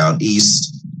 all the way out east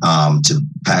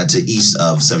to east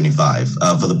of 75.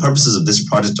 For the purposes of this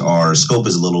project, our scope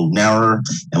is a little narrower,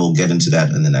 and we'll get into that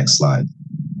in the next slide.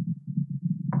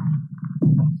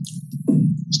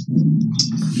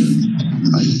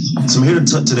 So I'm here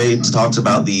today to talk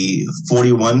about the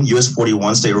US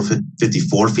 41 State Road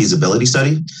 54 feasibility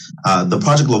study. The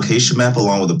project location map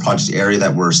along with the project area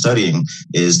that we're studying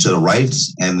is to the right,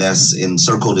 and that's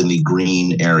encircled in the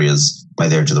green areas right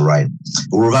there to the right.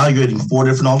 We're evaluating 4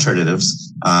 different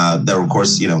alternatives that are, of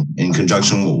course, in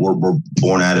conjunction, we're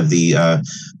born out of the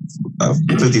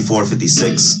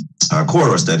 54-56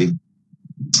 corridor study.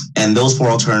 And those 4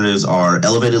 alternatives are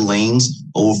elevated lanes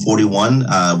over 41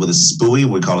 with a SPUI,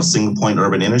 we call a single point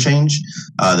urban interchange,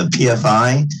 the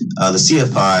PFI, the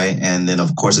CFI, and then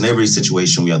of course in every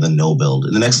situation we have the no build.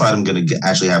 In the next slide, I'm going to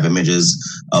actually have images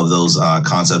of those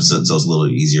concepts, so it's a little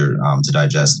easier to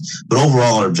digest. But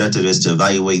overall, our objective is to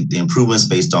evaluate the improvements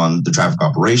based on the traffic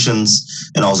operations,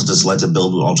 and also to select a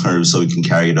build alternative so we can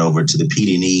carry it over to the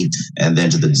PD&E and then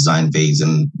to the design phase,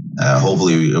 and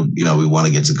hopefully, we want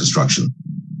to get to construction.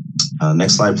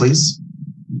 Next slide, please.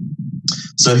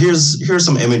 So here's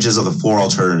some images of the 4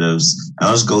 alternatives. And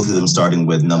I'll just go through them, starting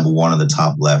with number 1 on the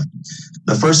top left.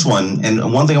 The first one, and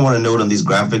one thing I want to note on these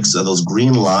graphics are those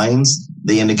green lines.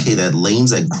 They indicate that lanes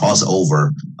that cross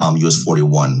over US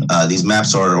 41. These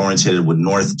maps are oriented with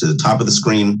north to the top of the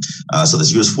screen. So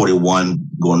there's US 41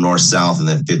 going north-south, and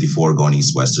then 54 going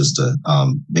east-west, just to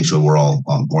make sure we're all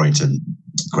oriented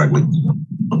correctly.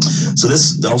 So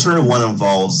the alternative 1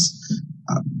 involves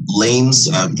lanes,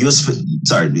 US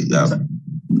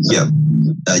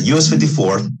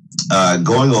 54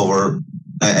 going over,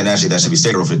 and actually that should be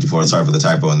State Road 54, sorry for the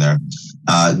typo in there,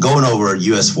 going over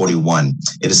US 41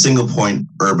 in a single point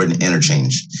urban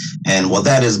interchange. And what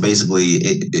that is basically,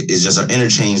 it is just an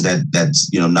interchange that's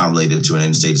not related to an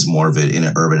interstate, it's more of it in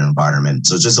an urban environment.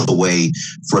 So it's just a way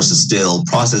for us to still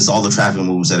process all the traffic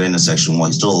movements at intersection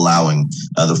 1, still allowing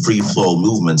the free flow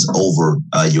movements over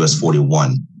US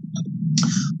 41.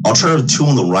 Alternative 2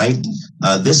 on the right,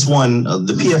 this one,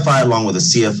 the PFI along with the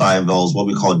CFI involves what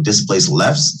we call displaced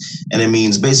lefts. And it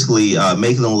means basically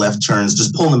making the left turns,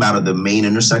 just pulling them out of the main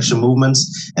intersection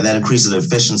movements, and that increases the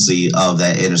efficiency of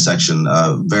that intersection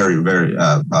very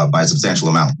by a substantial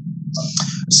amount.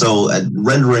 So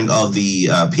rendering of the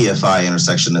PFI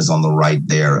intersection is on the right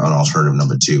there on alternative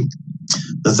number 2.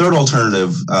 The third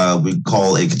alternative we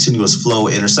call a continuous flow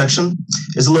intersection.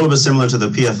 It's a little bit similar to the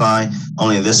PFI,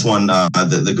 only in this one,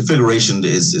 the configuration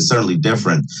is certainly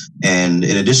different. And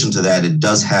in addition to that, it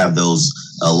does have those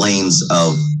lanes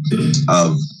of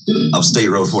State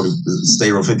Road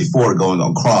 54 going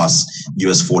across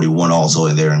US 41 also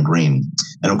in there in green.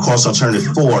 And of course, alternative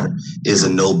 4 is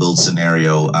a no-build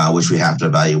scenario, which we have to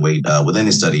evaluate with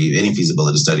any study, any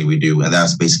feasibility study we do. And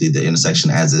that's basically the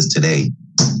intersection as is today.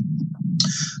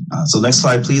 So next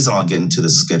slide, please, and I'll get into the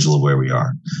schedule of where we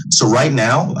are. So right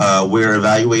now, we're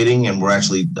evaluating, and we're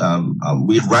actually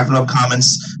we're wrapping up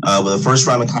comments with the first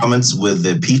round of comments with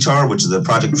the PTAR, which is the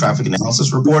Project Traffic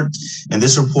Analysis Report. And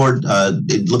this report,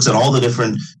 it looks at all the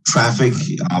different traffic.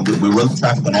 We run the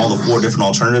traffic on all the 4 different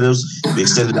alternatives. We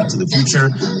extend it out to the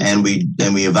future, and we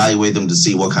evaluate them to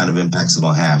see what kind of impacts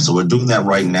it'll have. So we're doing that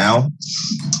right now.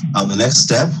 The next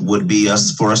step would be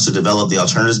for us to develop the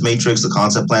alternatives matrix, the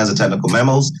concept plans, the technical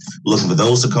memos. We're looking for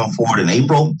those to come forward in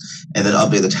April, and then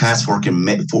update the task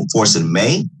force in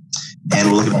May. And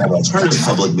we're looking at an alternatives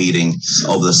public meeting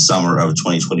over the summer of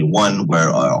 2021, where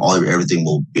everything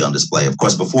will be on display. Of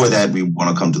course, before that, we want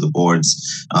to come to the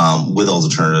boards with those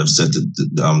alternatives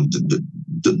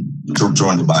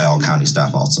joined by all county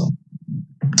staff also.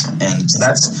 And so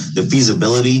that's the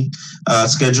feasibility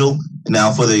schedule.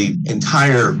 Now, for the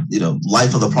entire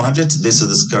life of the project, this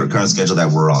is the current schedule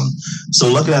that we're on. So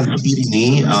looking at the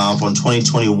PD&E from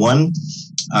 2021,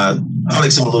 probably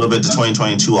a little bit to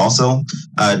 2022 also.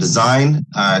 Design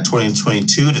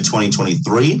 2022 to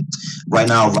 2023. Right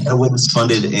now, right-of-way is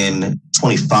funded in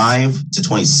 25 to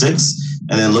 26.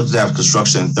 And then looked at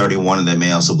construction in 31, and they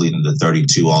may also bleed into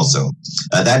 32 also.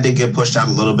 That did get pushed out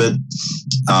a little bit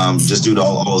just due to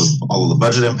all of the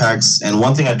budget impacts. And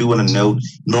one thing I do want to note,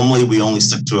 normally we only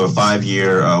stick to a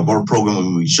 5-year work program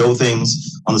when we show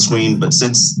things on the screen, but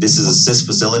since this is a SIS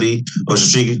facility, or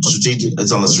strategic,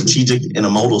 it's on the strategic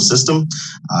intermodal system,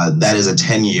 that is a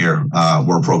 10-year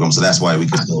work program. So that's why we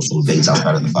can still show dates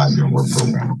outside of the 5-year work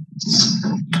program.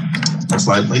 Next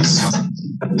slide, please.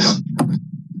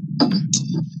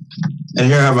 And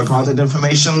here I have my contact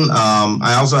information.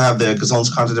 I also have the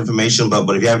consultant's contact information, but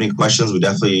if you have any questions, we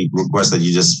definitely request that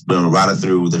you just route it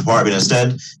through the department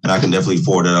instead, and I can definitely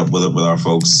forward it up with our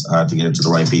folks to get it to the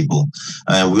right people.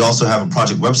 We also have a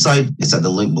project website. It's at the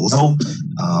link below.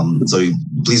 So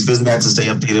please visit that to stay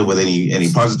updated with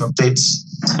any project updates.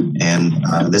 And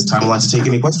this time I'd like to take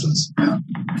any questions.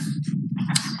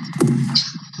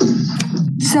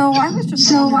 So I was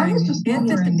just wondering if at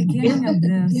the beginning of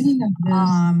this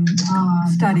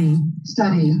study,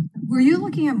 were you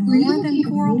looking at more than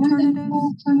 4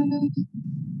 alternatives?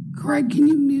 Craig, can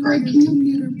you mute your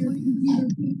computer,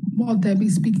 please? While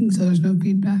Debbie's speaking, so there's no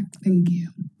feedback. Thank you.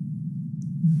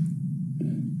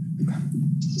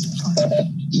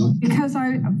 Because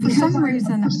for some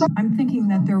reason, I'm thinking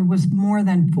that there was more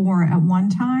than 4 at one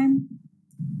time.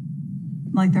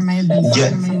 Like there may have been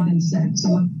 6.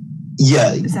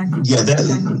 Yes,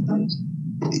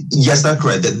 that's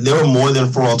correct. There were more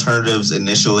than 4 alternatives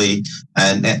initially,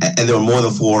 and there were more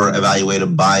than 4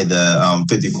 evaluated by the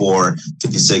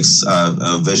 56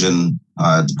 vision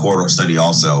corridor study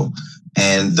also,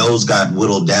 and those got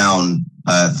whittled down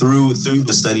through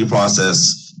the study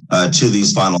process to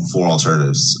these final 4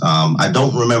 alternatives. I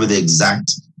don't remember the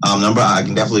exact number. I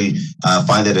can definitely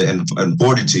find it and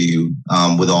forward it to you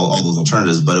with all those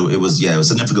alternatives, but it was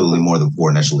significantly more than 4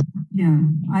 initially. Yeah,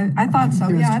 I thought so.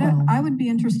 Yeah, I would be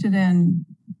interested in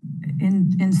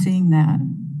seeing that,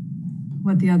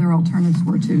 what the other alternatives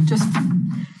were too, just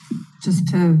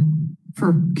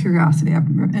for curiosity.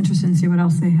 I'm interested in see what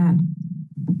else they had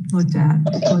looked at.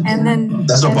 And then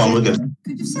that's no problem.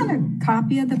 Could you send a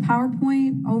copy of the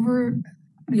PowerPoint over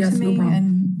to me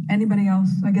and anybody else?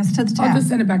 I guess to the TAC. I'll just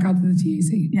send it back out to the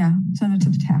TAC. Yeah, send it to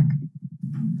the TAC.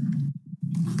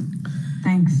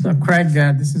 Thanks. So Craig,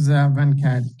 this is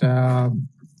Venkat.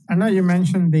 I know you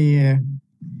mentioned the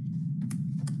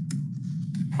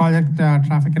project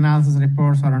traffic analysis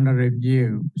reports are under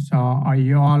review. So are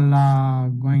you all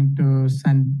going to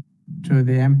send to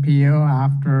the MPO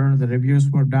after the reviews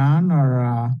were done,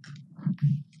 or?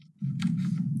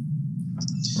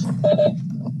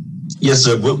 Yes,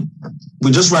 sir.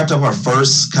 We just wrapped up our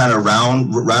first kind of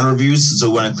round reviews, so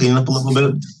we're going to clean it up a little bit,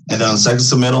 and then on the second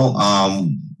submittal,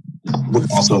 we'll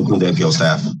also include the MPO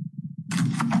staff.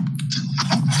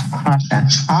 Okay.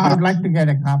 I would like to get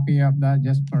a copy of that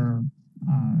just for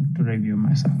to review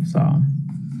myself. So.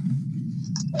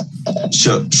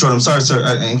 Sure. I'm sorry, sir.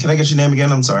 And can I get your name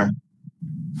again? I'm sorry.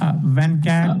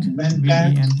 Venkat.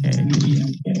 VNK.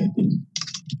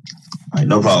 All right,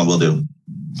 no problem. We'll do.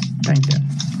 Thank you.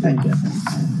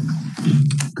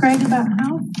 Craig, about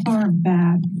how far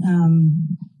back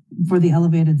for the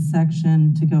elevated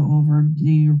section to go over, do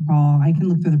you recall? I can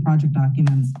look through the project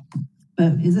documents,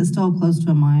 but is it still close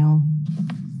to a mile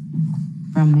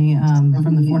from the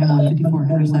 4154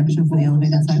 intersection for the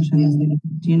elevated section?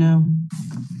 Do you know?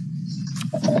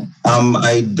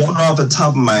 I don't know off the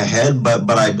top of my head, but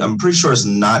I'm pretty sure it's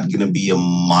not going to be a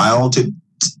mile.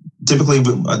 Typically,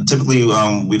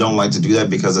 we don't like to do that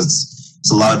because it's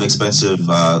a lot of expensive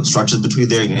structures between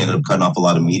there. You can end up cutting off a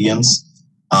lot of medians.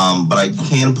 But I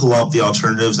can pull up the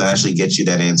alternatives and actually get you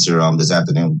that answer this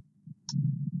afternoon.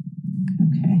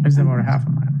 Okay. It's about half a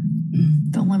mile.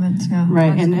 The limits, yeah.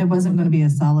 Right, and it wasn't going to be a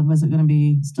solid. Was it going to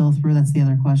be still through? That's the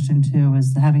other question too.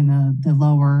 Is having the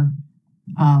lower.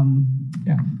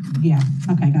 Yeah.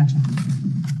 Okay, gotcha.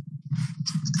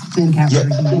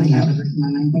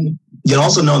 You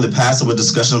also know in the past there was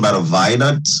discussion about a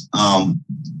viaduct.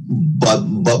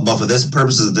 But for this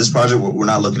purposes of this project, we're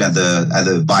not looking at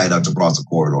the viaduct across the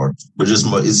corridor. It's a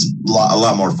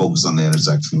lot more focused on the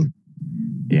intersection.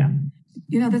 Yeah.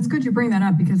 You know, that's good you bring that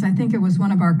up because I think it was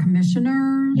one of our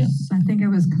commissioners. Yeah. I think it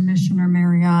was Commissioner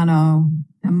Mariano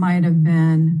that might have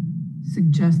been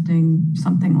suggesting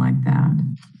something like that.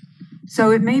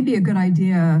 So it may be a good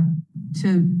idea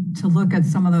to look at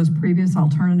some of those previous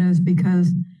alternatives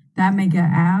because that may get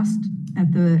asked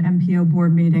at the MPO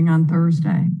board meeting on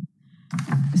Thursday,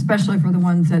 especially for the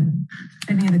ones that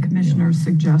any of the commissioners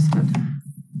suggested.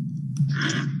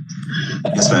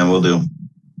 Yes, ma'am, will do.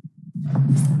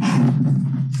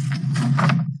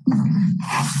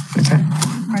 Okay.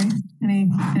 All right.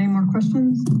 Any more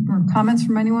questions or comments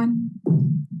from anyone?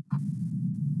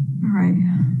 All right.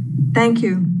 Thank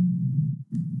you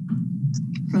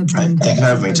for the presentation. Thank you for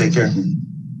having me. Take care.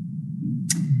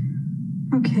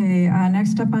 Okay,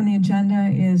 next up on the agenda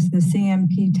is the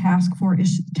CMP task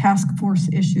force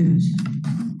issues.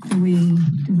 Do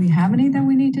we have any that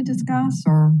we need to discuss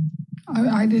or?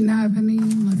 I didn't have any.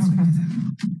 Okay.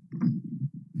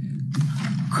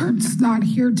 Kurt's not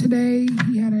here today.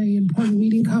 He had an important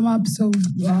meeting come up, so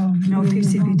no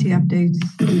PCPT updates.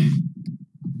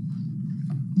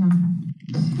 No.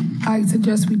 I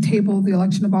suggest we table the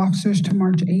election of officers to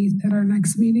March 8th at our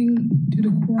next meeting due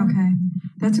to quorum. Okay,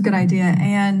 that's a good idea.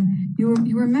 And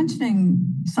you were mentioning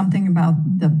something about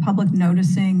the public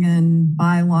noticing and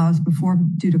bylaws before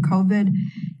due to COVID.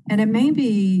 And it may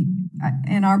be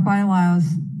in our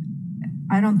bylaws,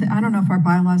 I don't know if our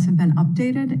bylaws have been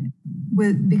updated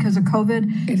because of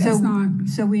COVID. It has not.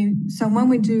 So when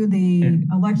we do the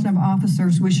election of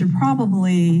officers, we should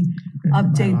probably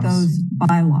update those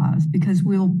bylaws because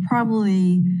we'll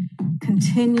probably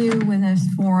continue in this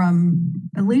forum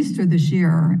at least through this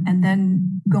year. And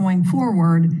then going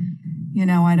forward, you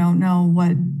know, I don't know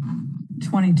what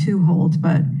 22 holds,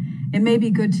 but it may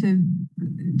be good to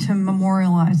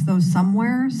memorialize those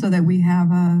somewhere so that we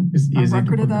have a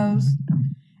record of those.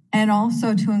 And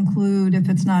also to include, if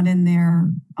it's not in there,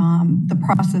 the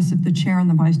process if the chair and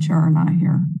the vice chair are not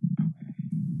here.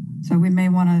 So we may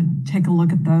want to take a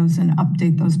look at those and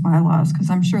update those bylaws because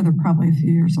I'm sure they're probably a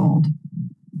few years old.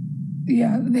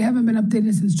 Yeah, they haven't been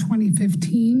updated since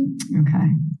 2015.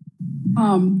 Okay.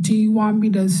 Do you want me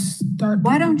to start?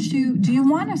 Why don't you, do you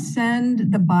want to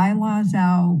send the bylaws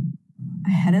out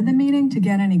ahead of the meeting to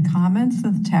get any comments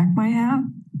that the TAC might have?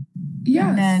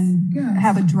 Yes. And then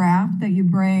have a draft that you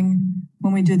bring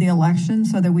when we do the election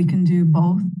so that we can do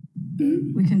both.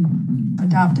 Mm-hmm. We can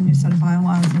adopt a new set of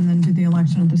bylaws and then do the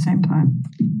election at the same time.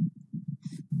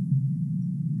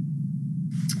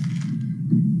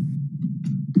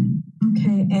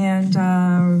 Okay, and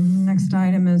next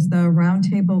item is the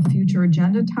roundtable future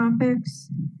agenda topics.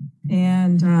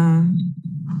 And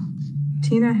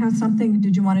Tina has something.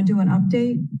 Did you want to do an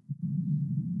update?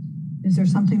 Is there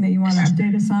something that you want to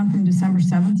update us on from December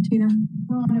 7th, Tina?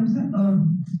 Well, I was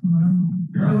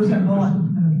at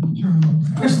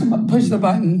push the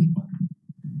button.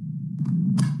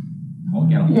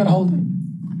 You gotta hold it.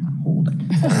 Hold it.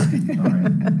 All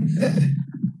right.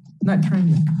 Not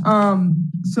training.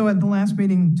 So at the last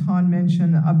meeting, Todd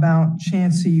mentioned about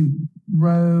Chancey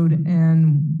Road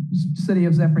and City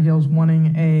of Zephyr Hills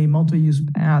wanting a multi-use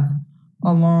path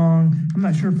along, I'm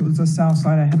not sure if it was the south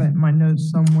side. I have it in my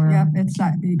notes somewhere. Yep, it's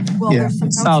not. Well, there's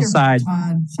some south side.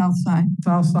 South side.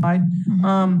 South side.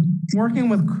 Mm-hmm. Working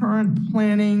with current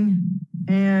planning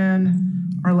and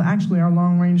our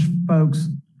long range folks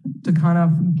to kind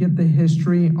of get the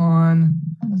history on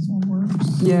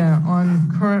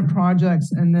on current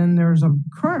projects. And then there's a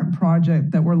current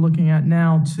project that we're looking at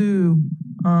now too,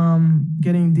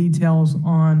 getting details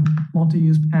on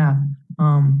multi-use path.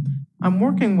 I'm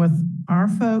working with our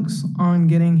folks on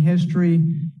getting history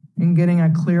and getting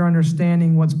a clear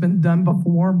understanding what's been done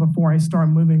before I start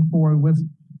moving forward with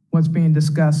what's being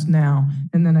discussed now.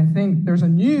 And then I think there's a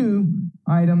new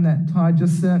item that Todd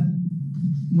just sent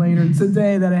later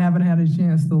today that I haven't had a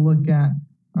chance to look at.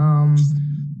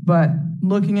 But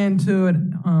looking into it,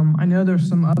 I know there's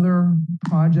some other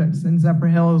projects in Zephyr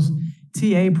Hills,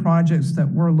 TA projects that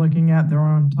we're looking at. They're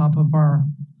on top of our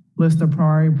list of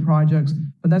priority projects,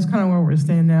 but that's kind of where we're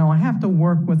staying now. I have to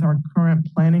work with our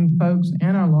current planning folks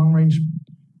and our long range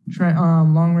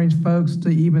folks to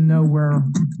even know where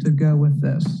to go with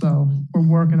this. So we're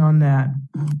working on that.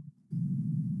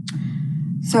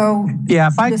 So yeah,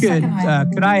 if I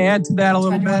could I add to that a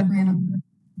little bit?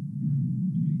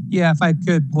 Yeah, if I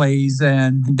could, please.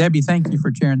 And Debbie, thank you for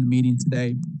chairing the meeting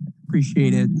today.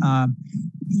 Appreciate it.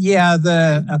 Yeah,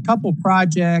 a couple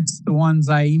projects, the ones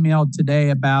I emailed today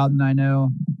about, and I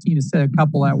know Tina said a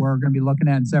couple that we're going to be looking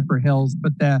at in Zephyr Hills,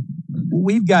 but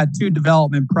we've got two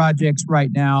development projects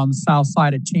right now on the south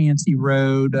side of Chancey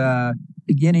Road,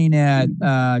 beginning at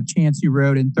Chancey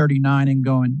Road and 39 and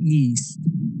going east.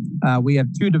 We have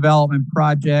two development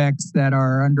projects that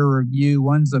are under review.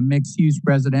 One's a mixed-use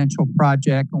residential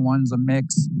project and one's a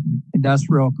mixed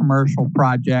industrial commercial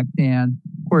project. And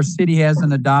of course, city has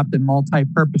an adopted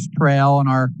multi-purpose trail, and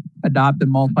our adopted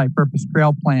multi-purpose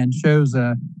trail plan shows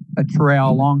a trail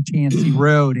along Chancey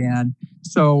Road. And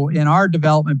so in our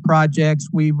development projects,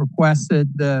 we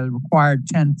requested the required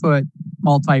 10-foot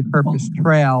multi-purpose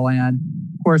trail. And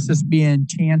of course, this being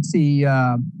Chancey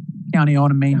County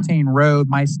owned and maintained road,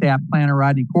 my staff planner,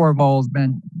 Rodney Corval, has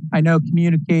been, I know,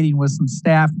 communicating with some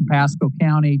staff in Pasco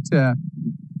County to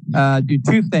do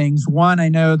two things. One, I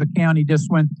know the county just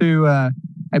went through, I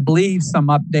believe, some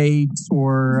updates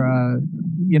or,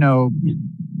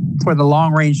 for the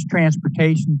long range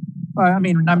transportation.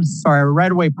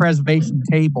 Right-of-way preservation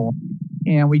table.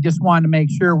 And we just wanted to make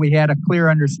sure we had a clear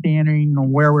understanding of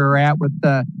where we were at with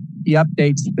the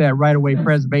updates to that right-of-way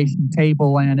preservation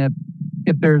table, and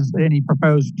if there's any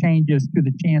proposed changes to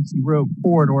the Chancey Road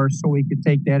corridor, so we could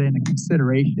take that into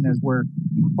consideration as we're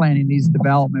planning these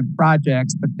development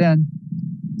projects. But then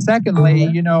secondly,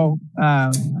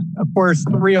 of course,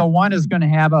 301 is going to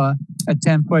have a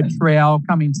 10-foot trail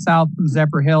coming south from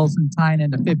Zephyr Hills and tying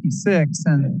into 56.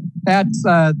 And that's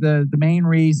the main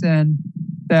reason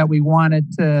that we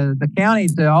wanted the county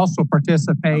to also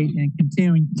participate in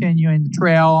continuing the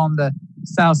trail on the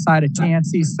south side of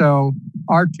Chansey. So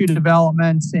our two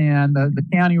developments and the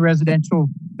county residential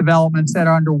developments that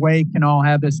are underway can all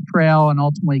have this trail and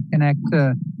ultimately connect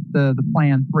to the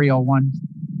planned 301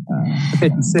 the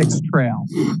 56 trail.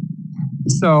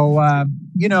 So,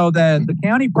 the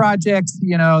county projects,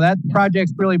 that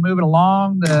project's really moving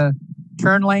along. The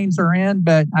turn lanes are in,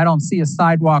 but I don't see a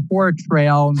sidewalk or a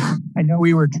trail. I know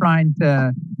we were trying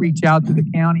to reach out to the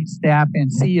county staff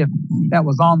and see if that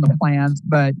was on the plans,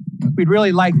 but we'd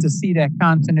really like to see that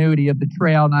continuity of the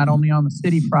trail, not only on the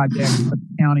city projects, but the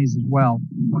counties as well.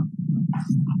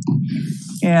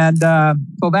 And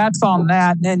so that's on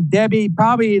that. And then Debbie,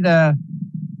 probably the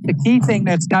key thing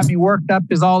that's got me worked up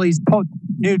is all these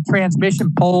new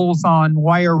transmission poles on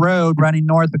Wire Road running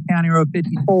north of County Road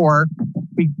 54.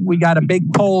 We got a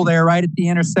big pole there right at the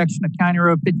intersection of County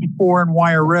Road 54 and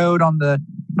Wire Road on the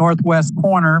northwest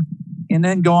corner. And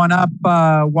then going up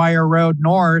Wire Road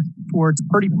north towards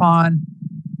Pretty Pond,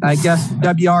 I guess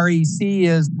WREC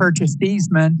has purchased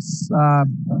easements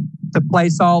to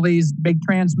place all these big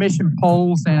transmission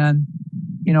poles. And,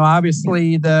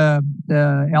 obviously the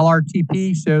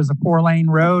LRTP shows a 4-lane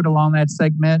road along that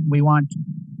segment. We want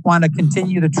to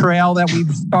continue the trail that we've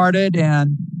started.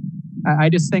 And I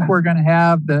just think we're going to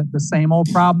have the same old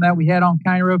problem that we had on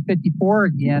County Road 54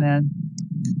 again. And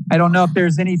I don't know if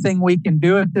there's anything we can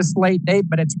do at this late date,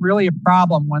 but it's really a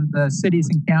problem when the cities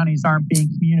and counties aren't being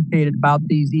communicated about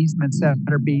these easements that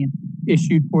are being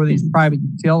issued for these private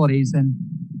utilities. And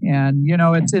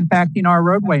it's impacting our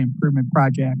roadway improvement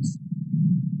projects.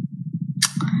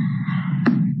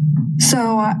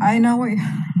 So I know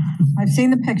I've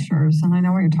seen the pictures and I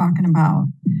know what you're talking about.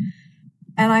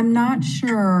 And I'm not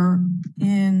sure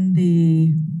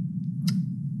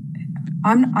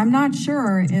I'm not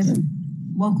sure if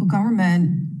local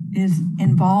government is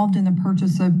involved in the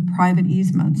purchase of private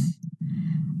easements.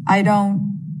 I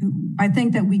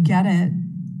think that we get it,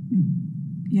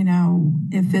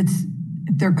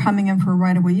 if they're coming in for a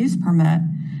right-of-way use permit,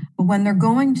 but when they're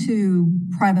going to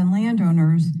private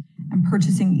landowners and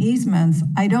purchasing easements,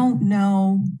 I don't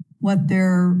know what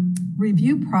their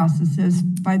review process is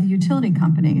by the utility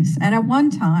companies. And at one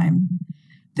time,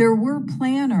 there were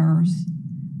planners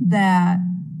that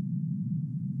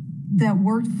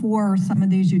worked for some of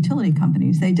these utility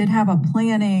companies. They did have a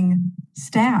planning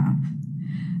staff.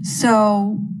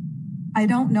 So I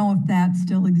don't know if that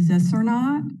still exists or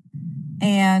not.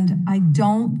 And I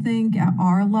don't think at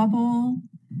our level,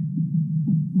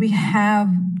 we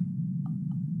have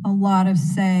a lot of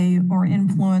say or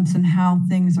influence in how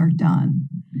things are done.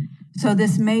 So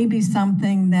this may be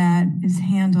something that is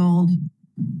handled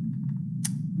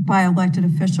by elected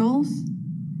officials.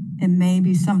 It may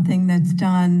be something that's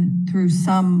done through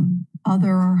some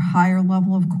other higher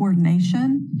level of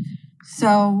coordination.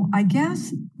 So I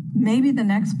guess maybe the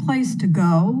next place to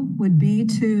go would be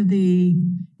to the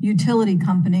utility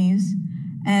companies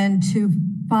and to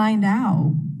find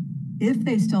out if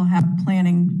they still have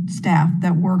planning staff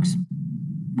that works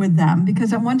with them,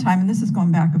 because at one time, and this is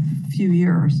going back a few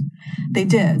years, they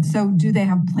did. So do they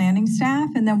have planning staff?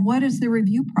 And then what is the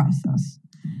review process?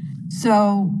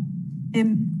 So it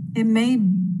may,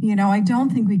 I don't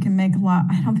think we can make a lot,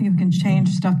 I don't think we can change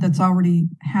stuff that's already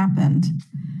happened,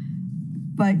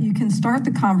 but you can start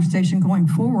the conversation going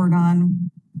forward on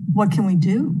what can we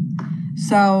do?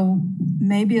 So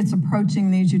maybe it's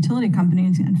approaching these utility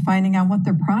companies and finding out what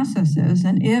their process is.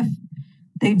 And if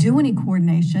they do any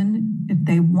coordination, if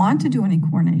they want to do any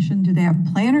coordination, do they have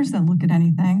planners that look at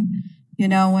anything,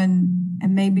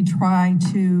 and maybe try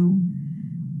to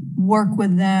work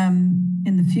with them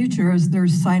in the future as they're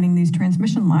signing these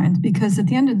transmission lines. Because at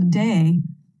the end of the day,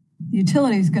 the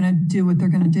utility is going to do what they're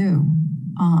going to do.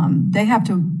 They have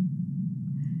to,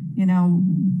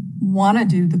 want to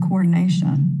do the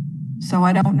coordination. So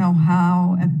I don't know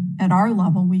how at our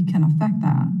level we can affect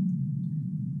that.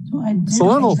 So it's a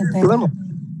little.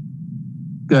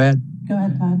 Go ahead. Go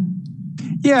ahead, Todd.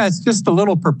 Yeah, it's just a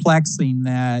little perplexing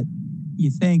that you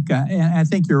think, and I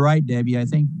think you're right, Debbie. I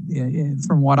think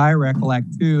from what I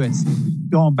recollect too, it's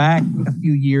going back a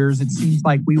few years, it seems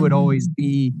like we would always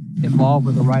be involved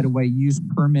with a right-of-way use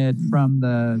permit from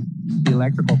the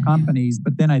electrical companies.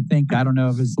 But then I don't know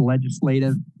if it's the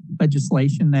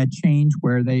legislation that changed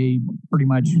where they pretty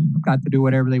much got to do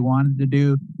whatever they wanted to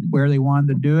do, where they wanted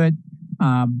to do it.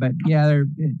 But yeah,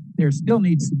 there still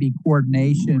needs to be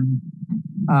coordination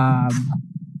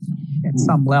at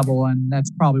some level, and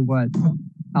that's probably what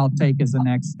I'll take as the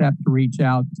next step to reach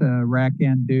out to Rec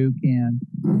and Duke and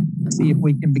see if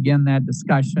we can begin that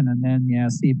discussion, and then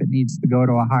see if it needs to go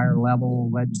to a higher level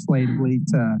legislatively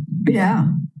to. Yeah,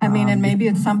 I mean, and maybe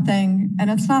it's something, and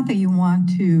it's not that you want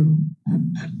to,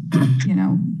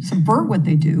 subvert what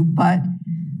they do, but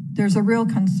there's a real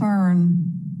concern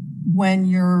when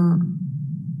you're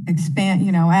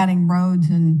adding roads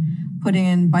and putting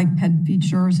in bike ped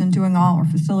features and doing all our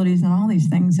facilities and all these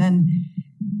things, and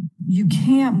you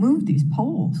can't move these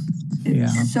poles.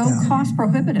 It's so cost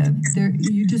prohibitive.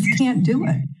 You just can't do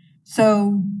it.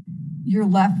 So you're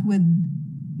left with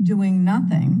doing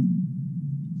nothing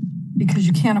because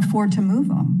you can't afford to move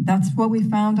them. That's what we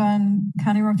found on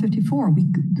County Road 54. We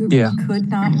could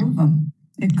not move them.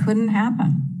 It couldn't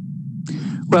happen.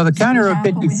 Well, the County Road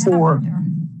 54.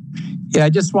 Yeah, I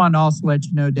just wanted to also let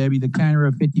you know, Debbie, the County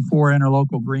Road 54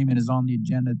 interlocal agreement is on the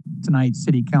agenda tonight's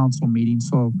city council meeting.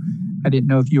 So I didn't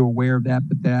know if you were aware of that,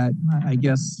 but I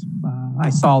guess I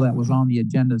saw that was on the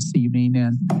agenda this evening.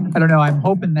 And I don't know, I'm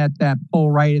hoping that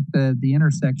pole right at the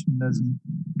intersection doesn't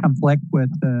conflict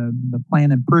with the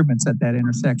planned improvements at that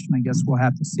intersection. I guess we'll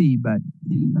have to see, but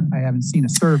I haven't seen a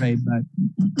survey, but.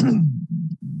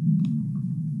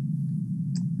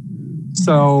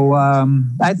 So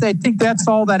I think that's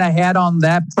all that I had on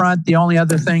that front. The only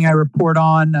other thing I report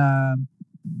on,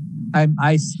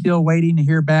 I'm still waiting to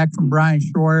hear back from Brian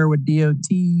Schroyer with DOT.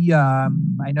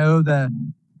 I know the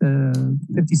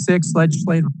 56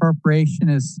 legislative appropriation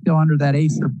is still under that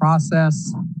ACER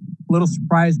process. A little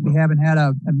surprised we haven't had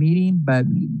a meeting, but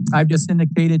I've just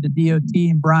indicated to DOT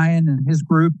and Brian and his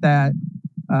group that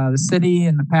the city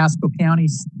and the Pasco County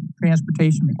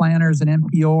transportation planners and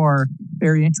MPO are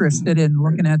very interested in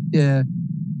looking at the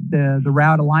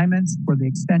route alignments for the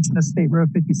extension of State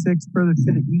Road 56 further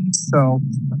to the east. So,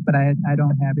 but I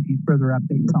don't have any further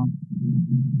updates on.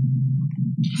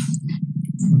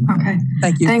 Okay.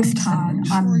 Thank you. Thanks, Todd.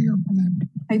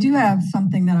 I do have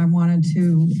something that I wanted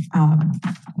to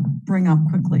bring up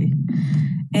quickly.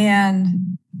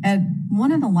 And at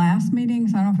one of the last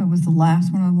meetings, I don't know if it was the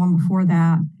last one or the one before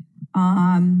that,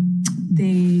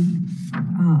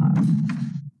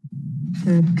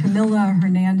 the Camila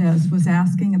Hernandez was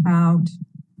asking about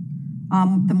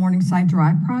the Morningside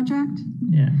Drive project.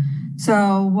 Yeah.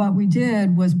 So what we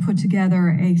did was put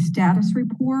together a status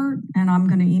report, and I'm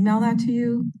going to email that to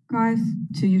you guys,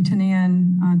 to you, Tania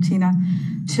and Tina,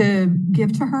 to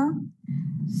give to her.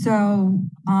 So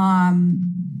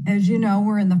as you know,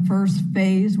 we're in the first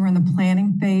phase. We're in the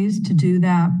planning phase to do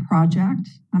that project.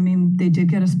 I mean, they did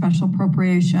get a special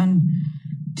appropriation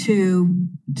to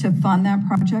fund that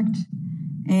project.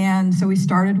 And so we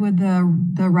started with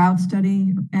the route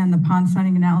study and the pond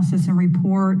siting analysis and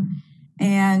report.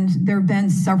 And there have been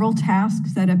several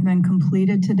tasks that have been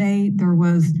completed to date. There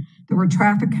were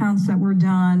traffic counts that were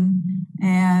done,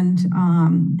 and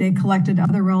they collected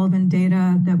other relevant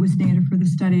data that was needed for the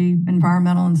study,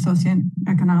 environmental and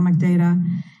socioeconomic data.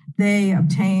 They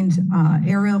obtained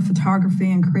aerial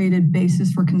photography and created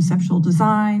basis for conceptual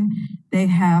design. They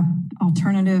have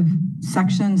alternative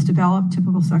sections developed,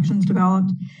 typical sections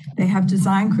developed. They have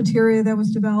design criteria that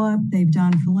was developed. They've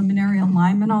done preliminary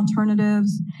alignment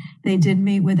alternatives. They did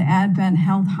meet with Advent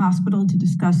Health Hospital to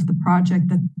discuss the project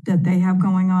that they have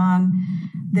going on.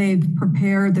 The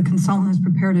consultant has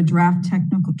prepared a draft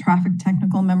traffic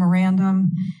technical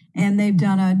memorandum, and they've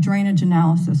done a drainage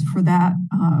analysis for that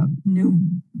new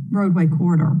roadway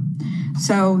corridor.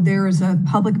 So there is a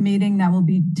public meeting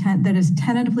that is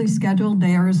tentatively scheduled.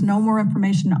 There is no more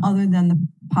information other than the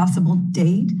possible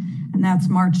date, and that's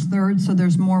March 3rd. So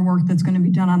there's more work that's going to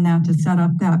be done on that to set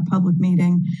up that public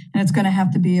meeting, and it's going to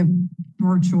have to be a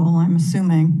virtual, I'm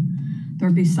assuming.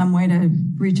 There'll be some way to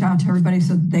reach out to everybody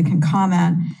so that they can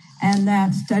comment. And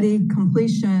that study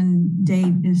completion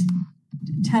date is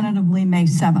tentatively May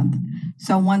 7th.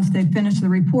 So once they finish the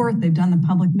report, they've done the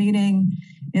public meeting,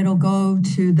 it'll go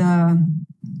to the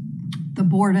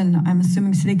board, and I'm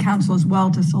assuming city council as well,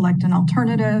 to select an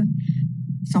alternative.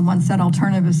 So once that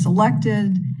alternative is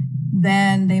selected,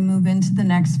 then they move into the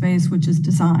next phase, which is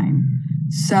design.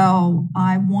 So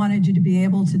I wanted you to be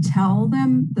able to tell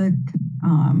them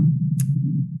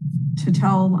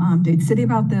Dade City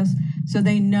about this, so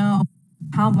they know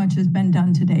how much has been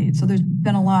done to date. So there's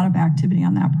been a lot of activity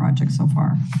on that project so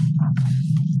far.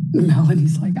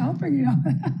 Melody's like, I'll bring it up.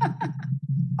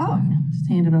 Oh, just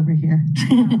hand it over here.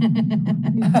 There you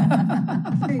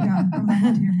go. Come back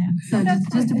into your hand. So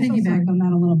just to piggyback on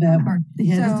that a little bit.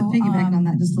 Yeah, just to piggyback on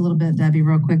that just a little bit, Debbie,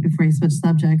 real quick before you switch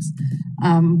subjects.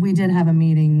 We did have a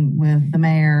meeting with the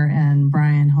mayor and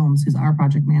Brian Holmes, who's our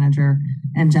project manager,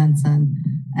 and Jensen,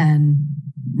 and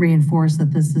reinforce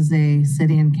that this is a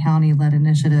city and county led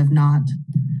initiative, not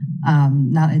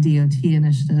a DOT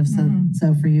initiative.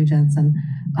 So for you, Jensen,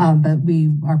 but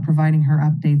we are providing her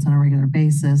updates on a regular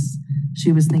basis.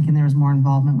 She was thinking there was more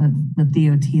involvement with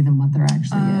DOT than what there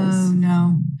actually is. Oh,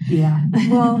 no. Yeah.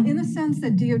 Well, in the sense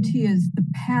that DOT is the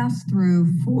pass-through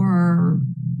for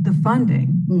the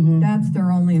funding, that's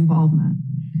their only involvement.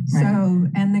 Right. So,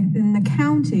 and the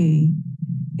county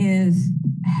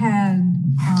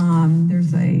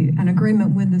there's an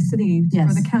agreement with the city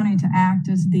for the county to act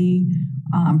as the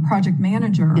project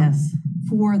manager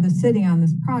for the city on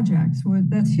this project. So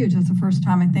that's huge. That's the first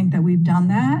time I think that we've done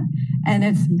that, and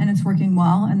it's working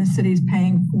well. And the city's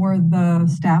paying for the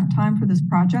staff time for this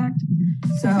project.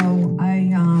 So I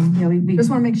we just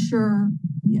want to make sure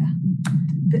that,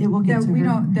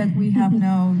 we have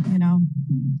no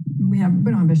we don't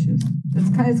have issues.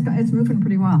 It's moving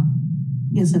pretty well.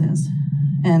 Yes, it is.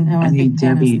 And I think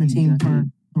Debbie and the team for the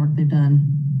work they've done.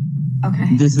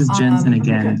 Okay. This is Jensen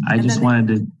again.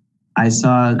 Okay. I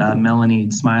saw Melanie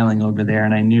smiling over there,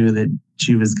 and I knew that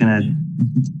she was going to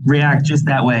react just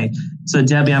that way. So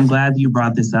Debbie, I'm glad that you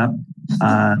brought this up,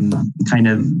 kind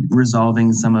of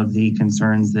resolving some of the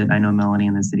concerns that I know Melanie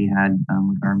and the city had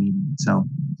with our meeting. So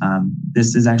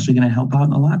this is actually going to help out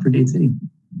a lot for Dade City.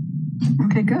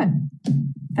 Okay, good.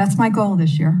 That's my goal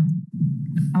this year.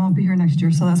 I won't be here next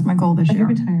year, so that's my goal this year. Are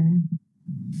you retiring?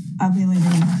 I'll be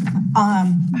leaving.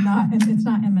 It's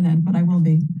not imminent, but I will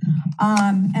be.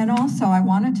 And also, I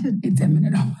wanted to. It's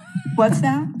imminent. What's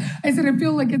that? I said I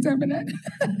feel like it's imminent.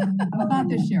 Well, not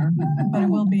this year, but it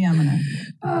will be imminent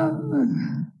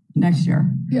next year.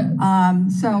 Yeah.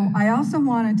 So I also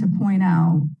wanted to point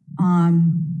out,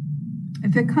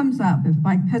 if it comes up, if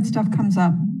Bike Pit stuff comes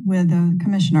up with the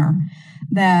commissioner,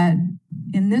 that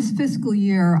in this fiscal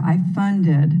year, I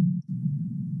funded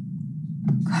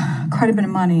quite a bit of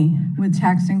money with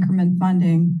tax increment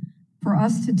funding for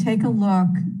us to take a look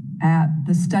at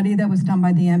the study that was done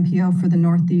by the MPO for the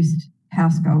Northeast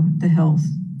Pasco, the hills.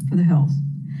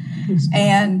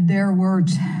 And there were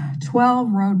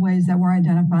 12 roadways that were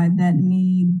identified that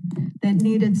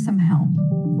needed some help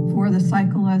for the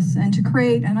cyclists and to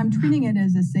create, and I'm treating it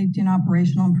as a safety and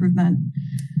operational improvement.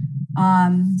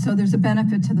 So there's a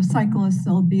benefit to the cyclists.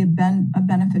 There'll be a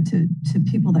benefit to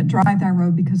people that drive that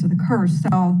road because of the curve.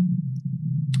 So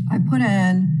I put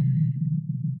in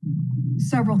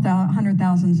several hundred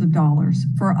thousands of dollars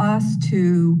for us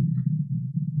to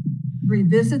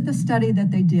revisit the study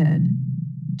that they did,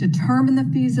 determine the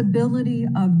feasibility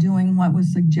of doing what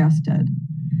was suggested,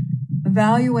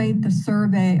 evaluate the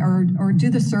survey or do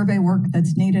the survey work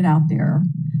that's needed out there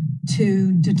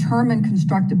to determine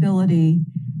constructability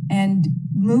and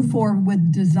move forward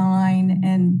with design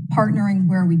and partnering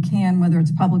where we can, whether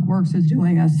it's Public Works is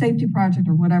doing a safety project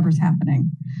or whatever's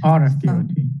happening. Or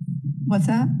FDOT. What's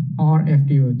that? Or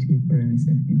FDOT for any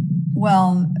safety.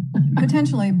 Well,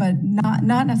 potentially, but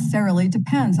not necessarily. It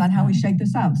depends on how we shake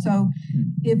this out. So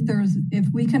if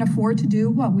we can afford to do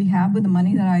what we have with the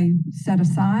money that I set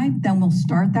aside, then we'll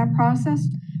start that process.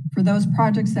 For those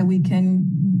projects that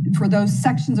for those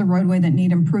sections of roadway that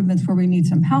need improvements where we need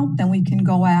some help, then we can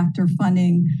go after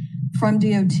funding from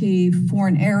DOT for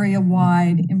an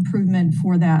area-wide improvement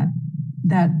for that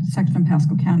section of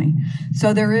Pasco County.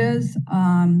 So there is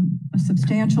a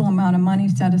substantial amount of money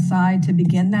set aside to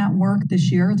begin that work this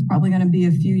year. It's probably going to be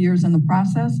a few years in the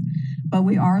process, but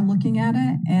we are looking at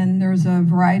it, and there's a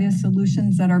variety of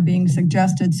solutions that are being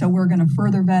suggested. So we're going to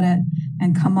further vet it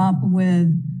and come up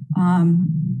with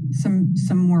some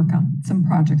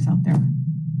projects out there.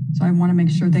 So I want to make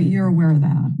sure that you're aware of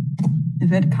that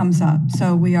if it comes up.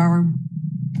 So we are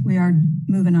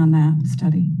moving on that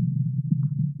study.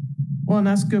 Well, and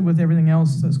that's good with everything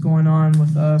else that's going on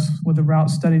with us, with the route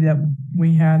study that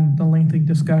we had the lengthy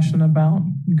discussion about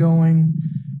going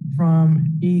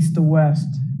from east to west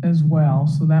as well.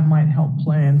 So that might help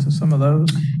play into some of those.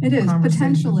 It is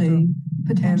potentially.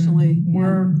 And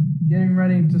we're getting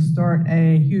ready to start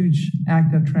a huge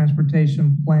active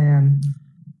transportation plan.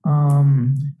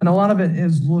 And a lot of it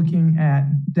is looking at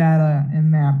data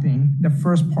and mapping, the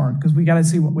first part, because we got to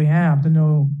see what we have to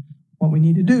know what we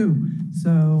need to do.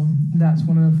 So that's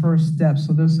one of the first steps.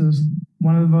 So this is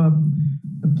one of the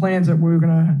plans that we're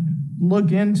going to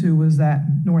look into was that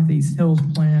Northeast Hills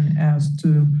plan as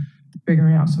to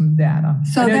figuring out some data.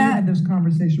 So I know you had this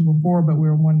conversation before, but we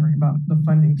were wondering about the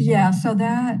funding source. Yeah, so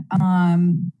that,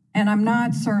 and I'm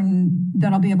not certain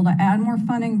that I'll be able to add more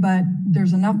funding, but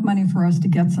there's enough money for us to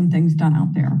get some things done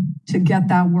out there, to get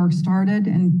that work started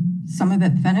and some of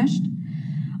it finished.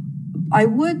 I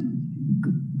would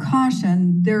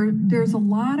caution, there's a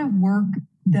lot of work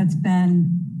that's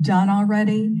been done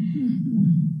already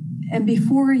And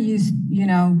before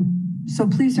so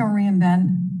please don't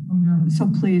reinvent. Oh, no.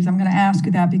 So please, I'm going to ask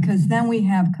you that because then we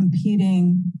have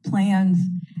competing plans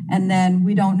and then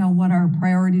we don't know what our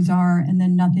priorities are and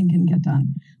then nothing can get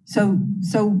done.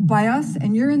 So by us,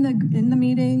 and you're in the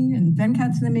meeting and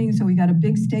Venkat's in the meeting, so we got a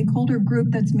big stakeholder group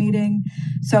that's meeting.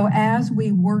 So as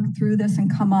we work through this and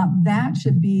come up, that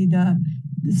should be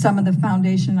some of the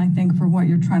foundation, I think, for what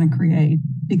you're trying to create,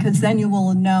 because then you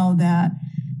will know that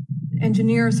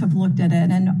engineers have looked at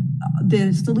it and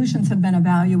the solutions have been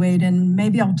evaluated and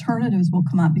maybe alternatives will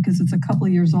come up because it's a couple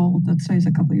of years old. That study's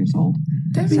a couple of years old.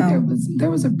 Debbie, there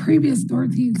was a previous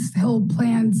Northeast Hill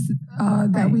plans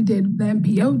that we did, the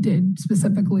MPO did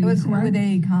specifically. It was with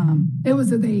AECOM. It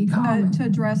was with AECOM. To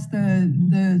address the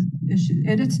issue.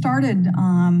 It had started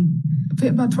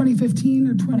about 2015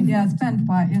 or 20. Yeah, it's been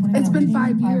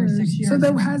 5 years. Or 6 years. So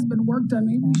there has been work done.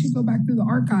 Maybe we should go back through the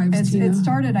archives. It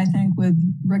started, I think, with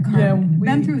Rick Hartman.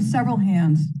 Been through several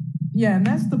hands. Yeah, and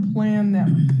that's the plan that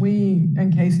we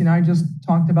and Casey and I just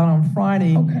talked about on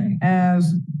Friday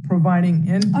as providing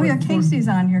input. Oh yeah, Casey's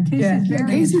on here.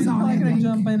 Casey's on. I'm going to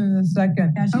jump in a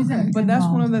second. Yeah, she's but that's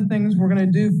one of the things we're going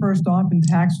to do first off in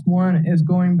tax one is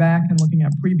going back and looking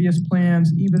at previous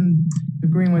plans, even the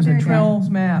Greenways and Trails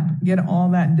map, get all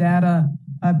that data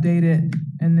updated,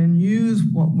 and then use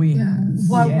what we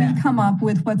we come up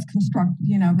with what's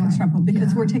constructible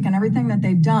because we're taking everything that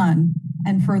they've done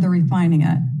and further refining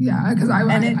it. Yeah, because I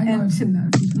know I've seen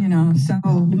that.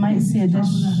 So you might see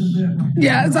additional.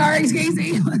 Yeah, sorry,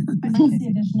 Casey. You might see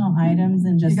additional items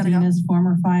in Justina's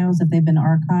former files if they've been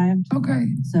archived. Okay.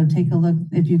 So take a look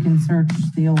if you can search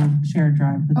the old shared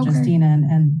drive with Justina,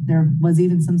 and there was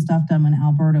even some stuff done when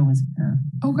Alberto was here.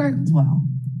 Okay. As well.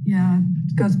 Yeah,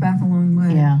 it goes back a long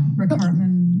way. Yeah. Rick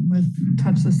Hartman with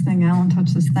Touch This Thing, Alan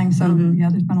Touch This Thing. So yeah,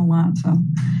 there's been a lot. So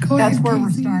that's where we're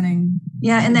starting.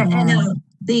 Yeah, and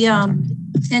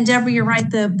Deborah, you're right.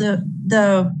 The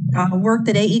work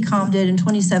that AECOM did in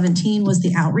 2017 was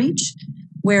the outreach,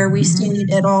 where we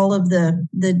stayed at all of the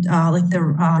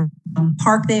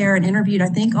park there and interviewed, I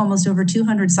think, almost over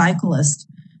 200 cyclists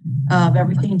of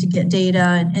everything to get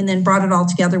data, and then brought it all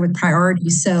together with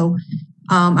priorities. So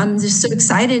I'm just so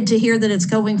excited to hear that it's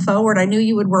going forward. I knew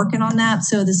you were working on that,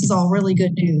 so this is all really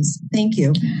good news. Thank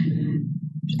you.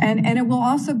 And it will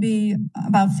also be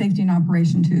about safety and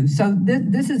operation too. So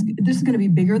this is going to be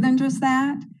bigger than just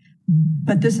that,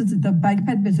 but the bike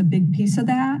ped is a big piece of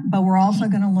that. But we're also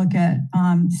going to look at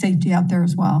safety out there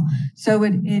as well. So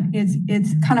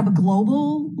it's kind of a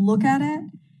global look at it,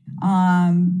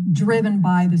 driven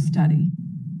by the study,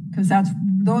 because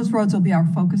those roads will be our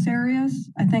focus areas.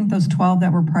 I think those 12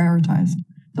 that were prioritized,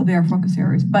 they'll be our focus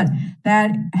areas. But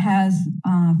that has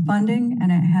funding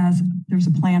and there's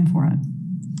a plan for it.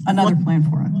 Another plan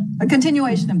for it. A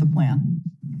continuation of the plan.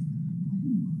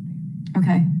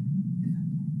 Okay.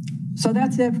 So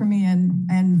that's it for me. And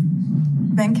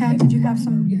Venkat, did you have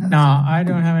some? No, I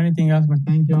don't have anything else, but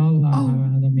thank you all. I have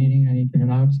another meeting. I need to get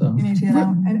out. So you need to get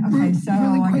out. Okay, so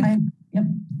really quick. Yep.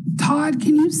 Todd,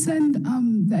 can you send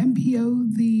the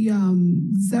MPO the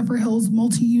Zephyr Hills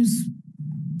multi-use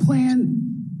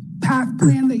path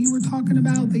plan that you were talking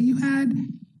about that you had?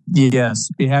 Yes,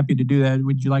 be happy to do that.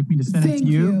 Would you like me to send it to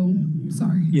you? Thank you.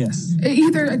 Sorry. Yes.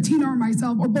 Either Tina or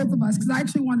myself, or both of us, because I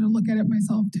actually wanted to look at it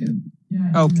myself too.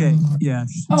 Okay. Yeah,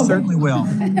 certainly will.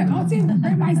 I'll see.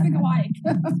 They might think alike.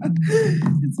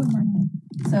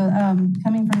 So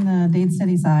coming from the Dade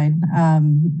City side,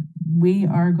 we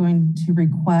are going to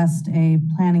request a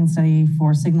planning study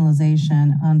for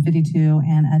signalization on 52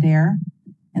 and Adair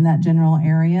in that general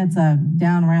area. It's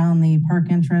down around the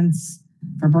park entrance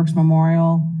for Brooks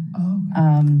Memorial.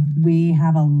 We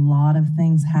have a lot of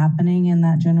things happening in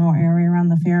that general area around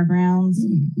the fairgrounds.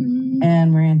 Mm-hmm.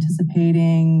 And we're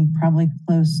anticipating probably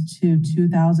close to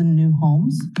 2,000 new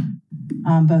homes,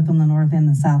 both on the north and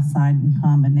the south side in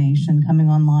combination coming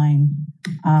online.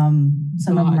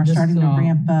 Some of them are starting to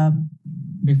ramp up.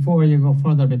 Before you go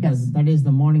further, because that is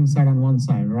the morning side on one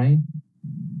side, right?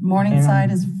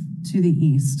 Morningside is to the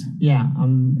east. Yeah.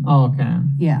 Okay.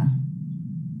 Yeah.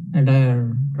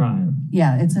 Adair Drive.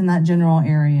 Yeah, it's in that general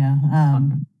area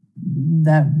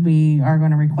that we are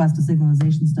going to request a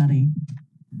signalization study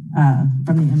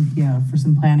from the MPO for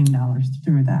some planning dollars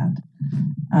through that.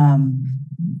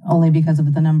 Only because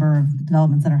of the number of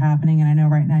developments that are happening. And I know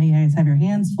right now you guys have your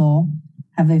hands full.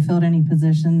 Have they filled any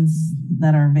positions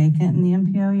that are vacant in the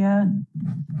MPO yet?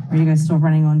 Or are you guys still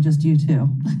running on just you two?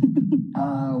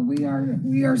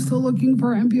 We are still looking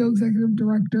for an MPO executive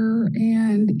director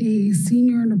and a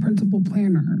senior and a principal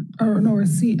planner.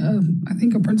 I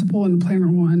think a principal and planner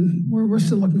one. We're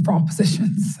still looking for all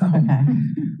positions. So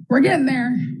we're getting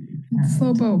there.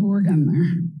 Slow boat, but we're getting there.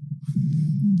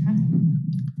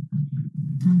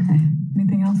 Okay.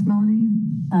 Anything else, Melanie?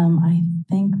 I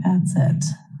think that's it.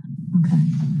 Okay.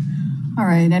 All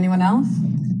right. Anyone else?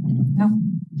 Nope.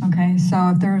 Okay. So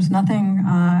if there's nothing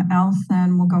else,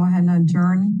 then we'll go ahead and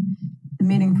adjourn the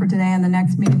meeting for today. And the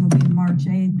next meeting will be March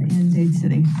 8th in Dade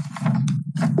City.